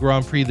Hungarian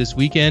Grand Prix this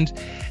weekend.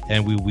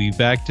 And we'll be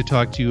back to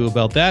talk to you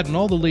about that and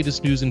all the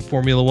latest news in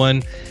Formula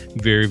One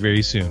very,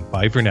 very soon.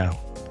 Bye for now.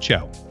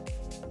 Ciao.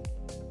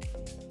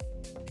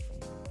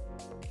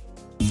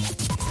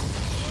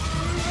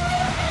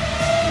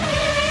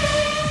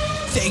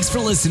 Thanks for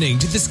listening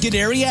to the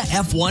Scuderia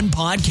F1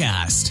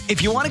 podcast.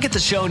 If you want to get the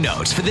show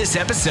notes for this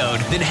episode,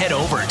 then head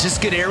over to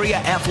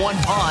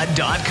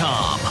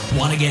ScuderiaF1pod.com.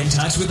 Want to get in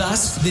touch with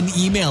us? Then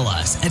email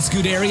us at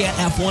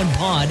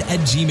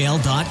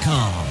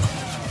ScuderiaF1pod@gmail.com.